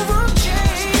the whole room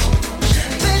change.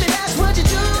 Baby, that's what you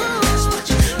do.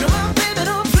 No, my baby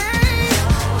don't play.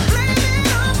 Blame it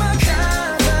on my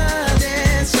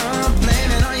confidence, or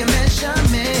blame it on your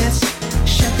measurements.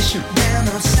 Shut the shoot down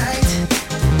on sight.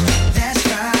 That's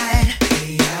right.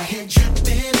 We out here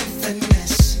dripping in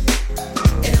finesse.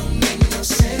 It don't make no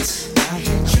sense. Out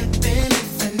here dripping in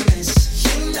finesse.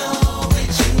 You know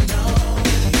it, you know.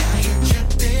 We out here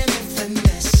dripping in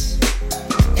finesse.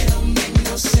 It don't make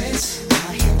no sense.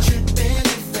 Out here dripping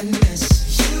in finesse.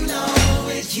 You know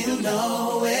it, you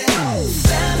know it.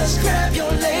 Fellas, grab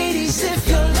your ladies if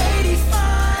your lady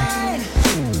fine.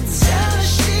 Tell her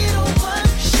she the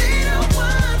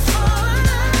one for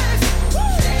life.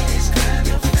 Ladies, grab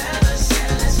your fellas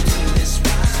and let's do this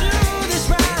right. Do this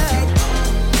right.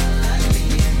 Like me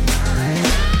and mine.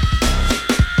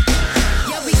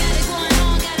 Yeah, we got it going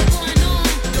on.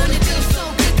 Don't it feel so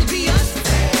good to be us?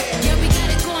 Yeah, we got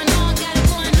it going on. Yeah,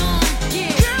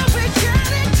 Girl, we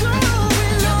got it going on.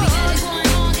 yeah, we got it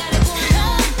going on.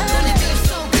 Don't it feel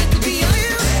so good to be us?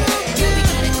 Yeah, we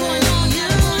got it going on. We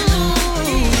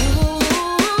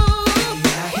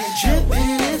out here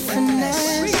dripping in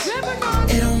finesse.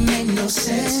 It don't make no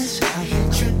sense. Out here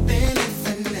dripping in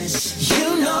finesse. You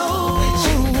know it,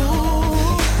 you know.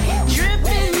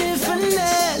 Dripping in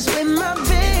finesse with my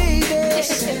baby.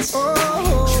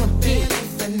 Oh, dripping in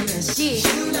finesse.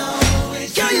 You know it.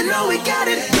 Girl, you know we got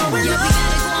it going Yeah, we on.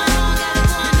 got it going on.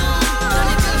 Don't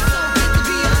it feel so good to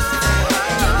be us?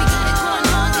 Yeah, we got it going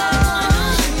on.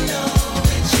 You know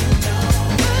it, you know.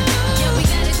 Yeah, we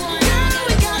got it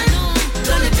going on.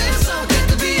 Don't it feel so good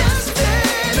to be us?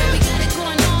 Yeah, we got it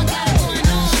going on.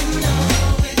 You know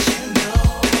it, you know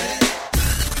it.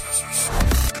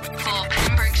 For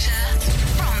Pembrokeshire,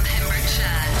 from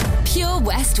Pembrokeshire, Pure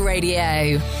West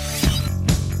Radio.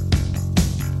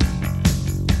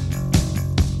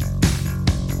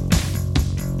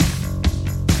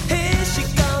 Here she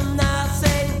come now,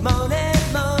 say money,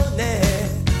 money.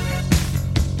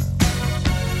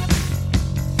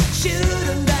 Shoot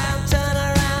 'em down, turn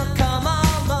around, come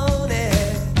on, money.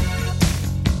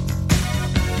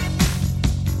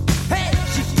 Hey,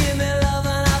 she give me love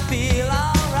and I feel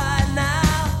alright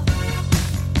now.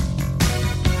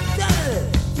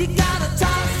 You gotta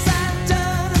toss and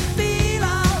turn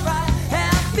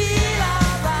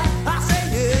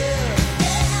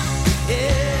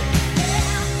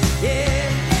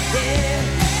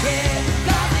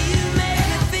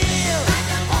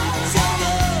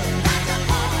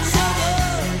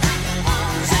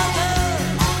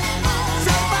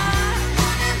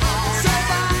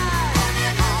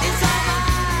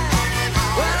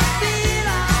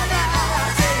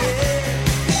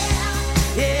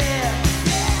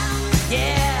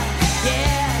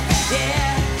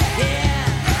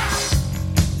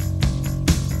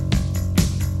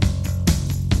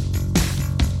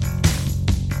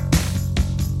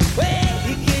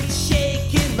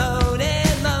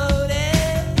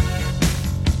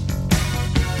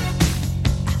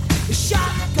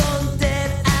Shotgun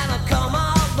dead and I come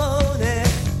out moaning.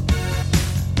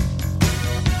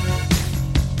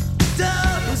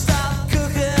 Don't stop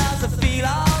cooking as I feel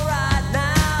alright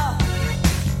now.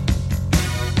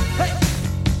 Hey,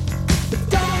 but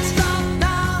don't stop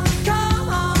now. Come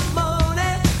on,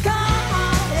 moaning, come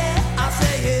on, yeah. I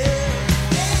say yeah,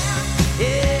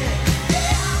 yeah,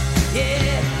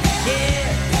 yeah, yeah,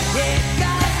 yeah.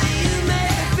 'Cause you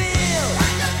make me feel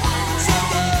so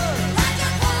good,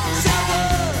 so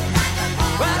good.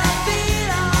 Well, I feel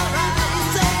alright.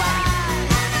 You're so fine,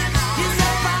 you're so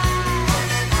fine,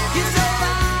 you're so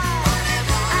fine,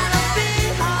 and I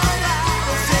feel alright.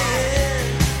 I say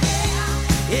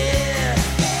yeah, yeah,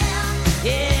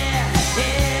 yeah,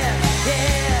 yeah,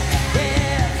 yeah.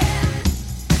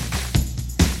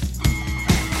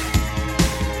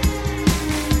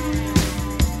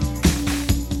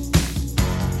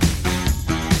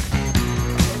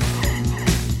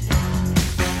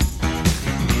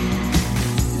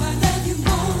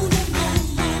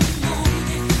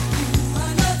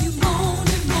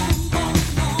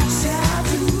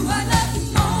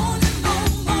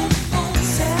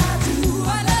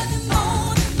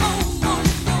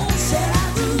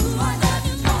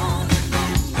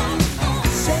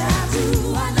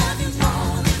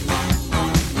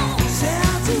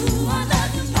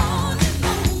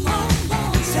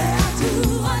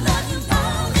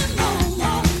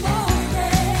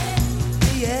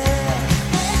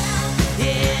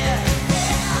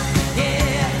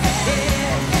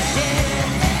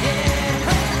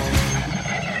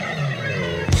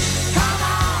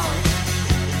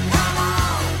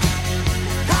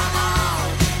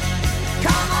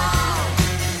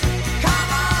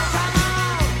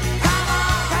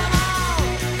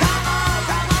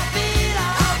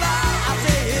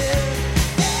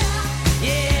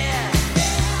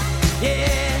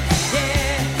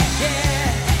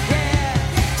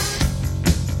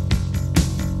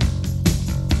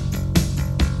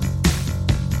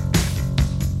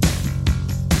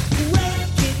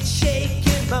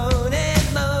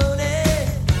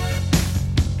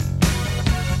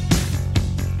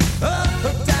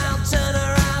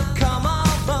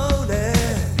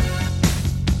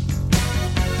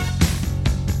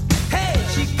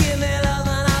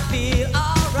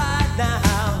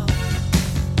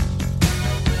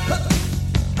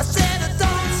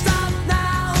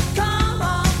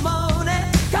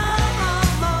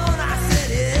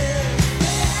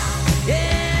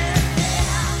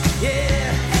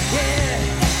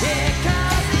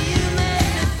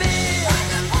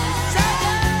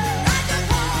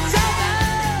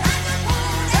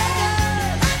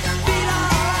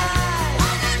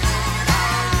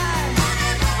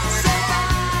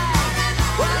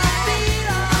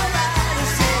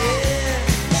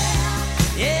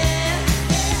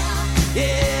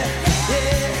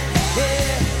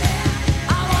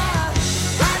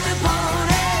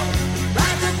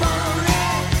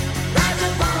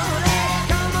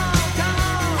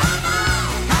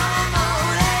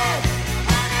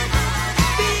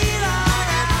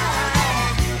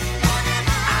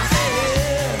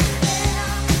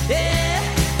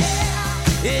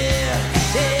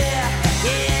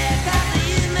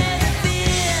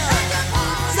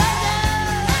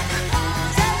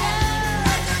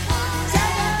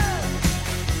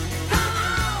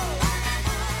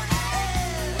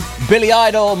 Billy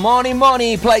Idol, Money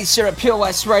Money, plays here at Pure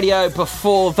West Radio.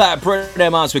 Before that, Bruno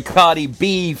Mars with Cardi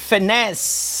B,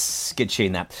 Finesse. Good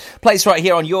tune that. Plays right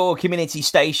here on your community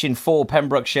station for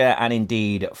Pembrokeshire and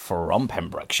indeed from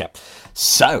Pembrokeshire.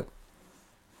 So,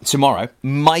 tomorrow,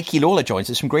 Mikey Lawler joins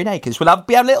us from Green Acres. We'll have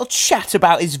a little chat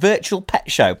about his virtual pet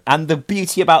show. And the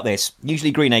beauty about this,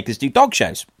 usually Green Acres do dog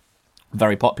shows.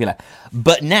 Very popular.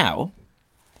 But now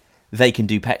they can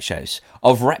do pet shows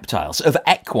of reptiles, of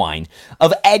equine,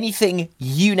 of anything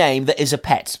you name that is a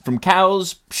pet. From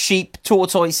cows, sheep,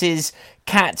 tortoises,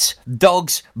 cats,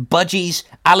 dogs, budgies,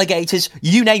 alligators,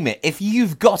 you name it. If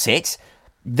you've got it,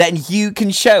 then you can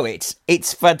show it.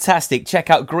 It's fantastic. Check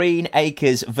out Green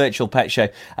Acres Virtual Pet Show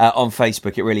on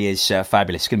Facebook. It really is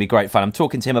fabulous. It's going to be great fun. I'm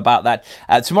talking to him about that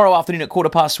tomorrow afternoon at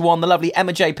 1:15. The lovely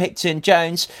Emma J.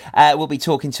 Picton-Jones will be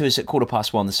talking to us at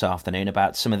 1:15 this afternoon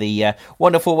about some of the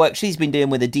wonderful work she's been doing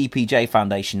with the DPJ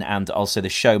Foundation and also the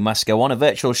Show Must Go On, a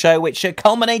virtual show which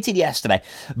culminated yesterday.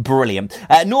 Brilliant.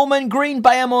 Norman Green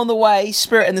Bayham on the way.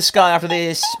 Spirit in the Sky after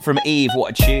this from Eve.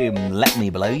 What a tune. Let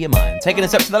me blow your mind. Taking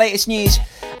us up to the latest news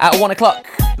at 1 o'clock,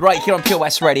 right here on Pure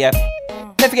West Radio.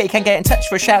 Don't forget you can get in touch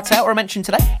for a shout out or a mention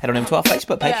today. Head on over to our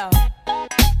Facebook page.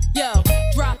 Yo,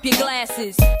 drop up your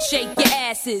glasses, shake your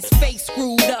asses, face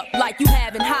screwed up like you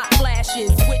having hot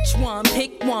flashes. Which one?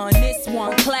 Pick one. This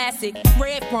one classic.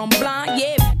 Red from blind,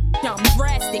 yeah. I'm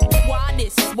drastic. Why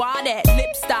this? Why that?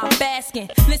 Lip stop asking.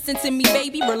 Listen to me,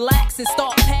 baby, relax and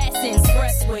start passing.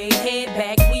 Expressway, head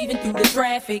back, weaving through the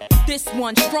traffic. This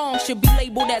one strong should be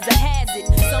labeled as a hazard.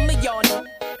 Some of y'all know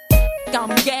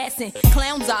I'm gassing.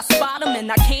 Clowns, I spot them and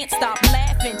I can't stop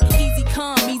laughing. Easy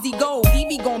come, easy go,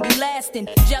 Evie gon' be lasting.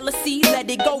 Jealousy, let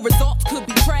it go, results could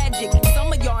be tragic.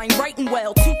 Some of y'all ain't writing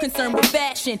well, too concerned with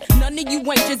fashion. None of you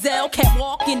ain't Giselle, can't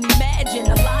walk and imagine.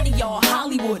 A lot of y'all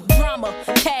Hollywood drama,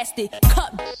 cast it,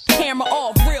 cut, camera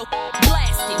off, real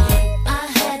blasted. I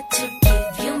had to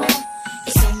give you more,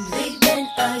 it's only been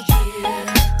a year.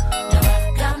 Now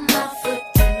I've got my foot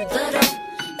through the door,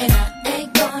 and I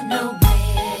ain't going nowhere.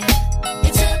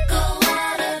 It took a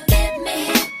while to get me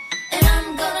here, and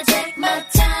I'm gonna take my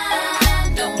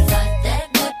time. Don't fight that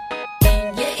good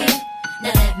in your ear,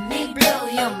 now let me blow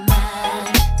your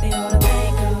mind. They wanna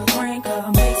bank her, crank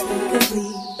her, make speakers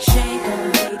bleed, shake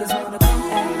her. Haters wanna come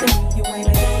after me. You ain't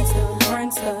a gangster,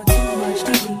 prankster, too much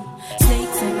to eat.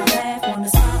 Snakes in my path wanna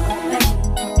smile up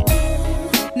at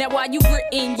me. Now while you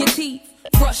gritting your teeth,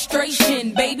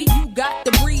 frustration, baby, you got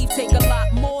to breathe. Take a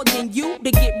lot more than you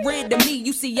to get rid of me.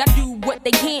 You see, I do what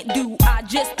they can't do, I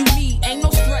just do me. Ain't no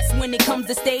stress when it comes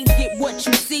to stage, get what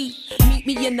you see. Meet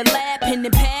me in the lab, pen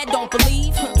and pad, don't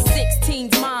believe.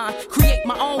 16's mine, create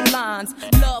my own lines.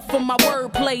 Love for my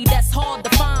wordplay, that's hard to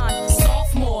find.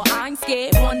 Sophomore, I ain't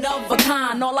scared, one of a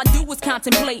kind. All I do is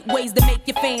contemplate ways to make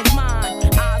your fans mine.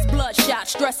 Eyes bloodshot,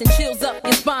 stress and chills up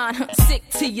your spine. Sick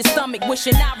to your stomach,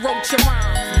 wishing I wrote your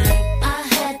rhyme. I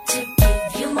had to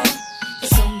give you more,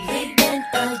 it's only been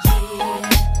a year.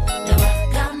 Now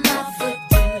I've got my foot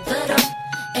through the door,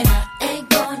 and I ain't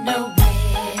going nowhere.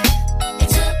 It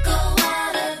took a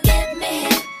while to get me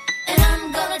here, and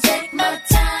I'm gonna take my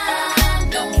time.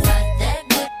 Don't fight that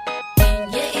good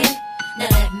in your ear, now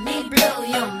let me blow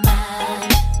your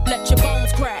mind. Let your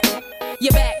bones crack,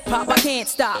 your back pop, I can't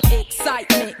stop.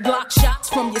 Excitement, Glock shots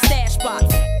from your stash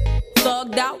spots.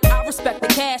 Thugged out, I respect the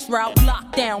cash route.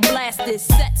 Lockdown, blast this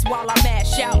sets while I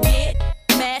mash out. Yeah,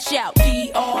 mash out,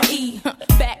 D-R-E.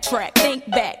 Backtrack, think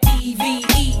back,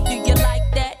 E-V-E. Do you like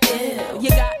that? Yeah, you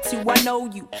got to, I know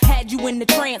you. Had you in the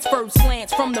trance, first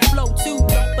glance from the flow too.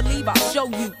 Don't believe I'll show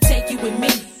you, take you with me.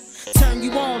 Turn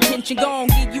you on, tension gone,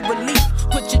 give you relief.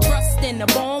 Put your trust in the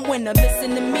born winner,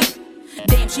 listen to me.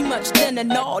 Damn, she much thinner,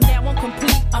 no, now I'm complete.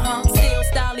 Still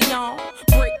stallion,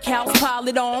 brick house, pile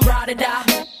it on, ride or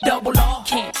die, double R,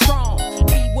 can't strong.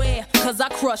 Beware, cause I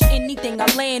crush anything I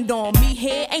land on. Me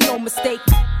here ain't no mistake,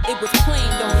 it was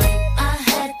planned on. I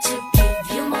had to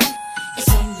give you more, it's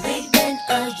only been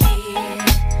a year.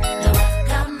 Now I've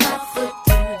got my foot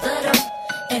through the door,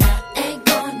 and I ain't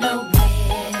going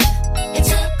nowhere. It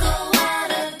took a while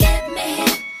to get me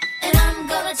here, and I'm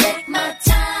gonna take my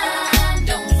time.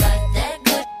 Don't fight that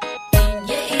good in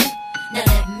your ear, now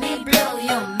let me blow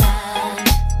your mind.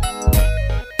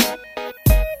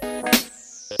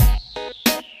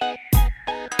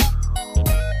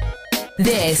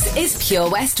 This is Pure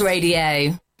West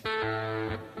Radio.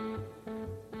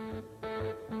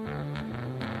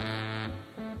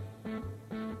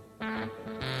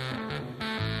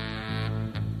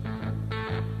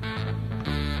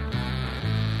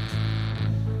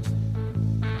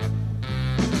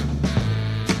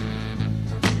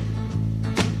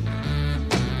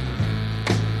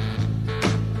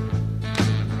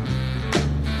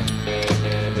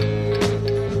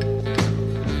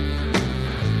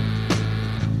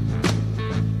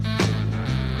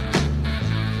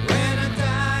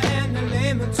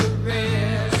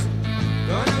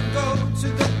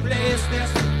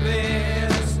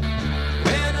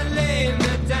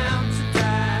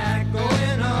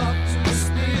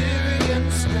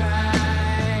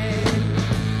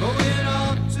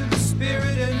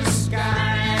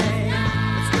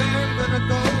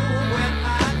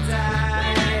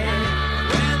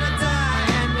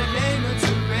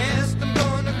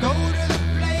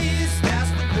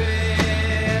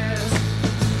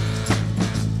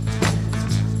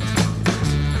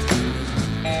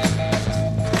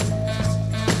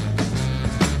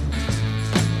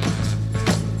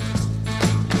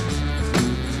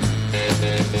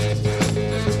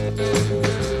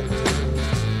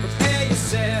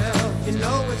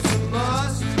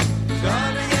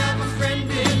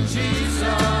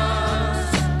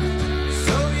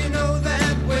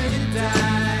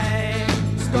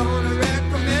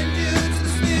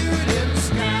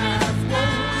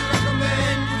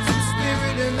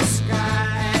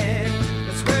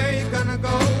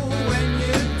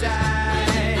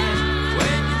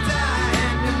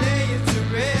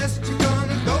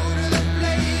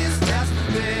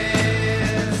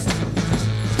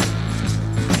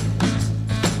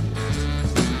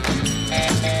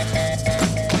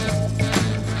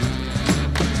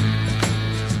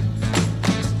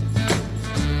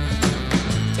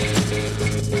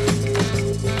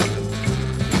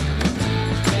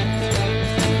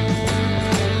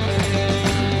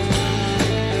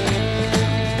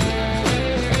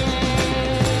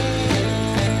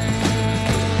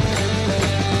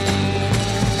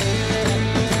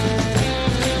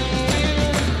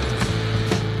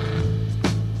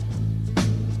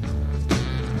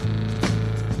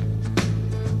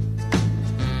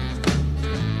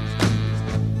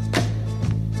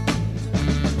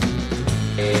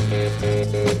 Never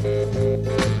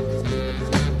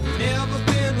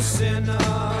been a sinner,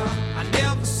 I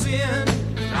never sinned.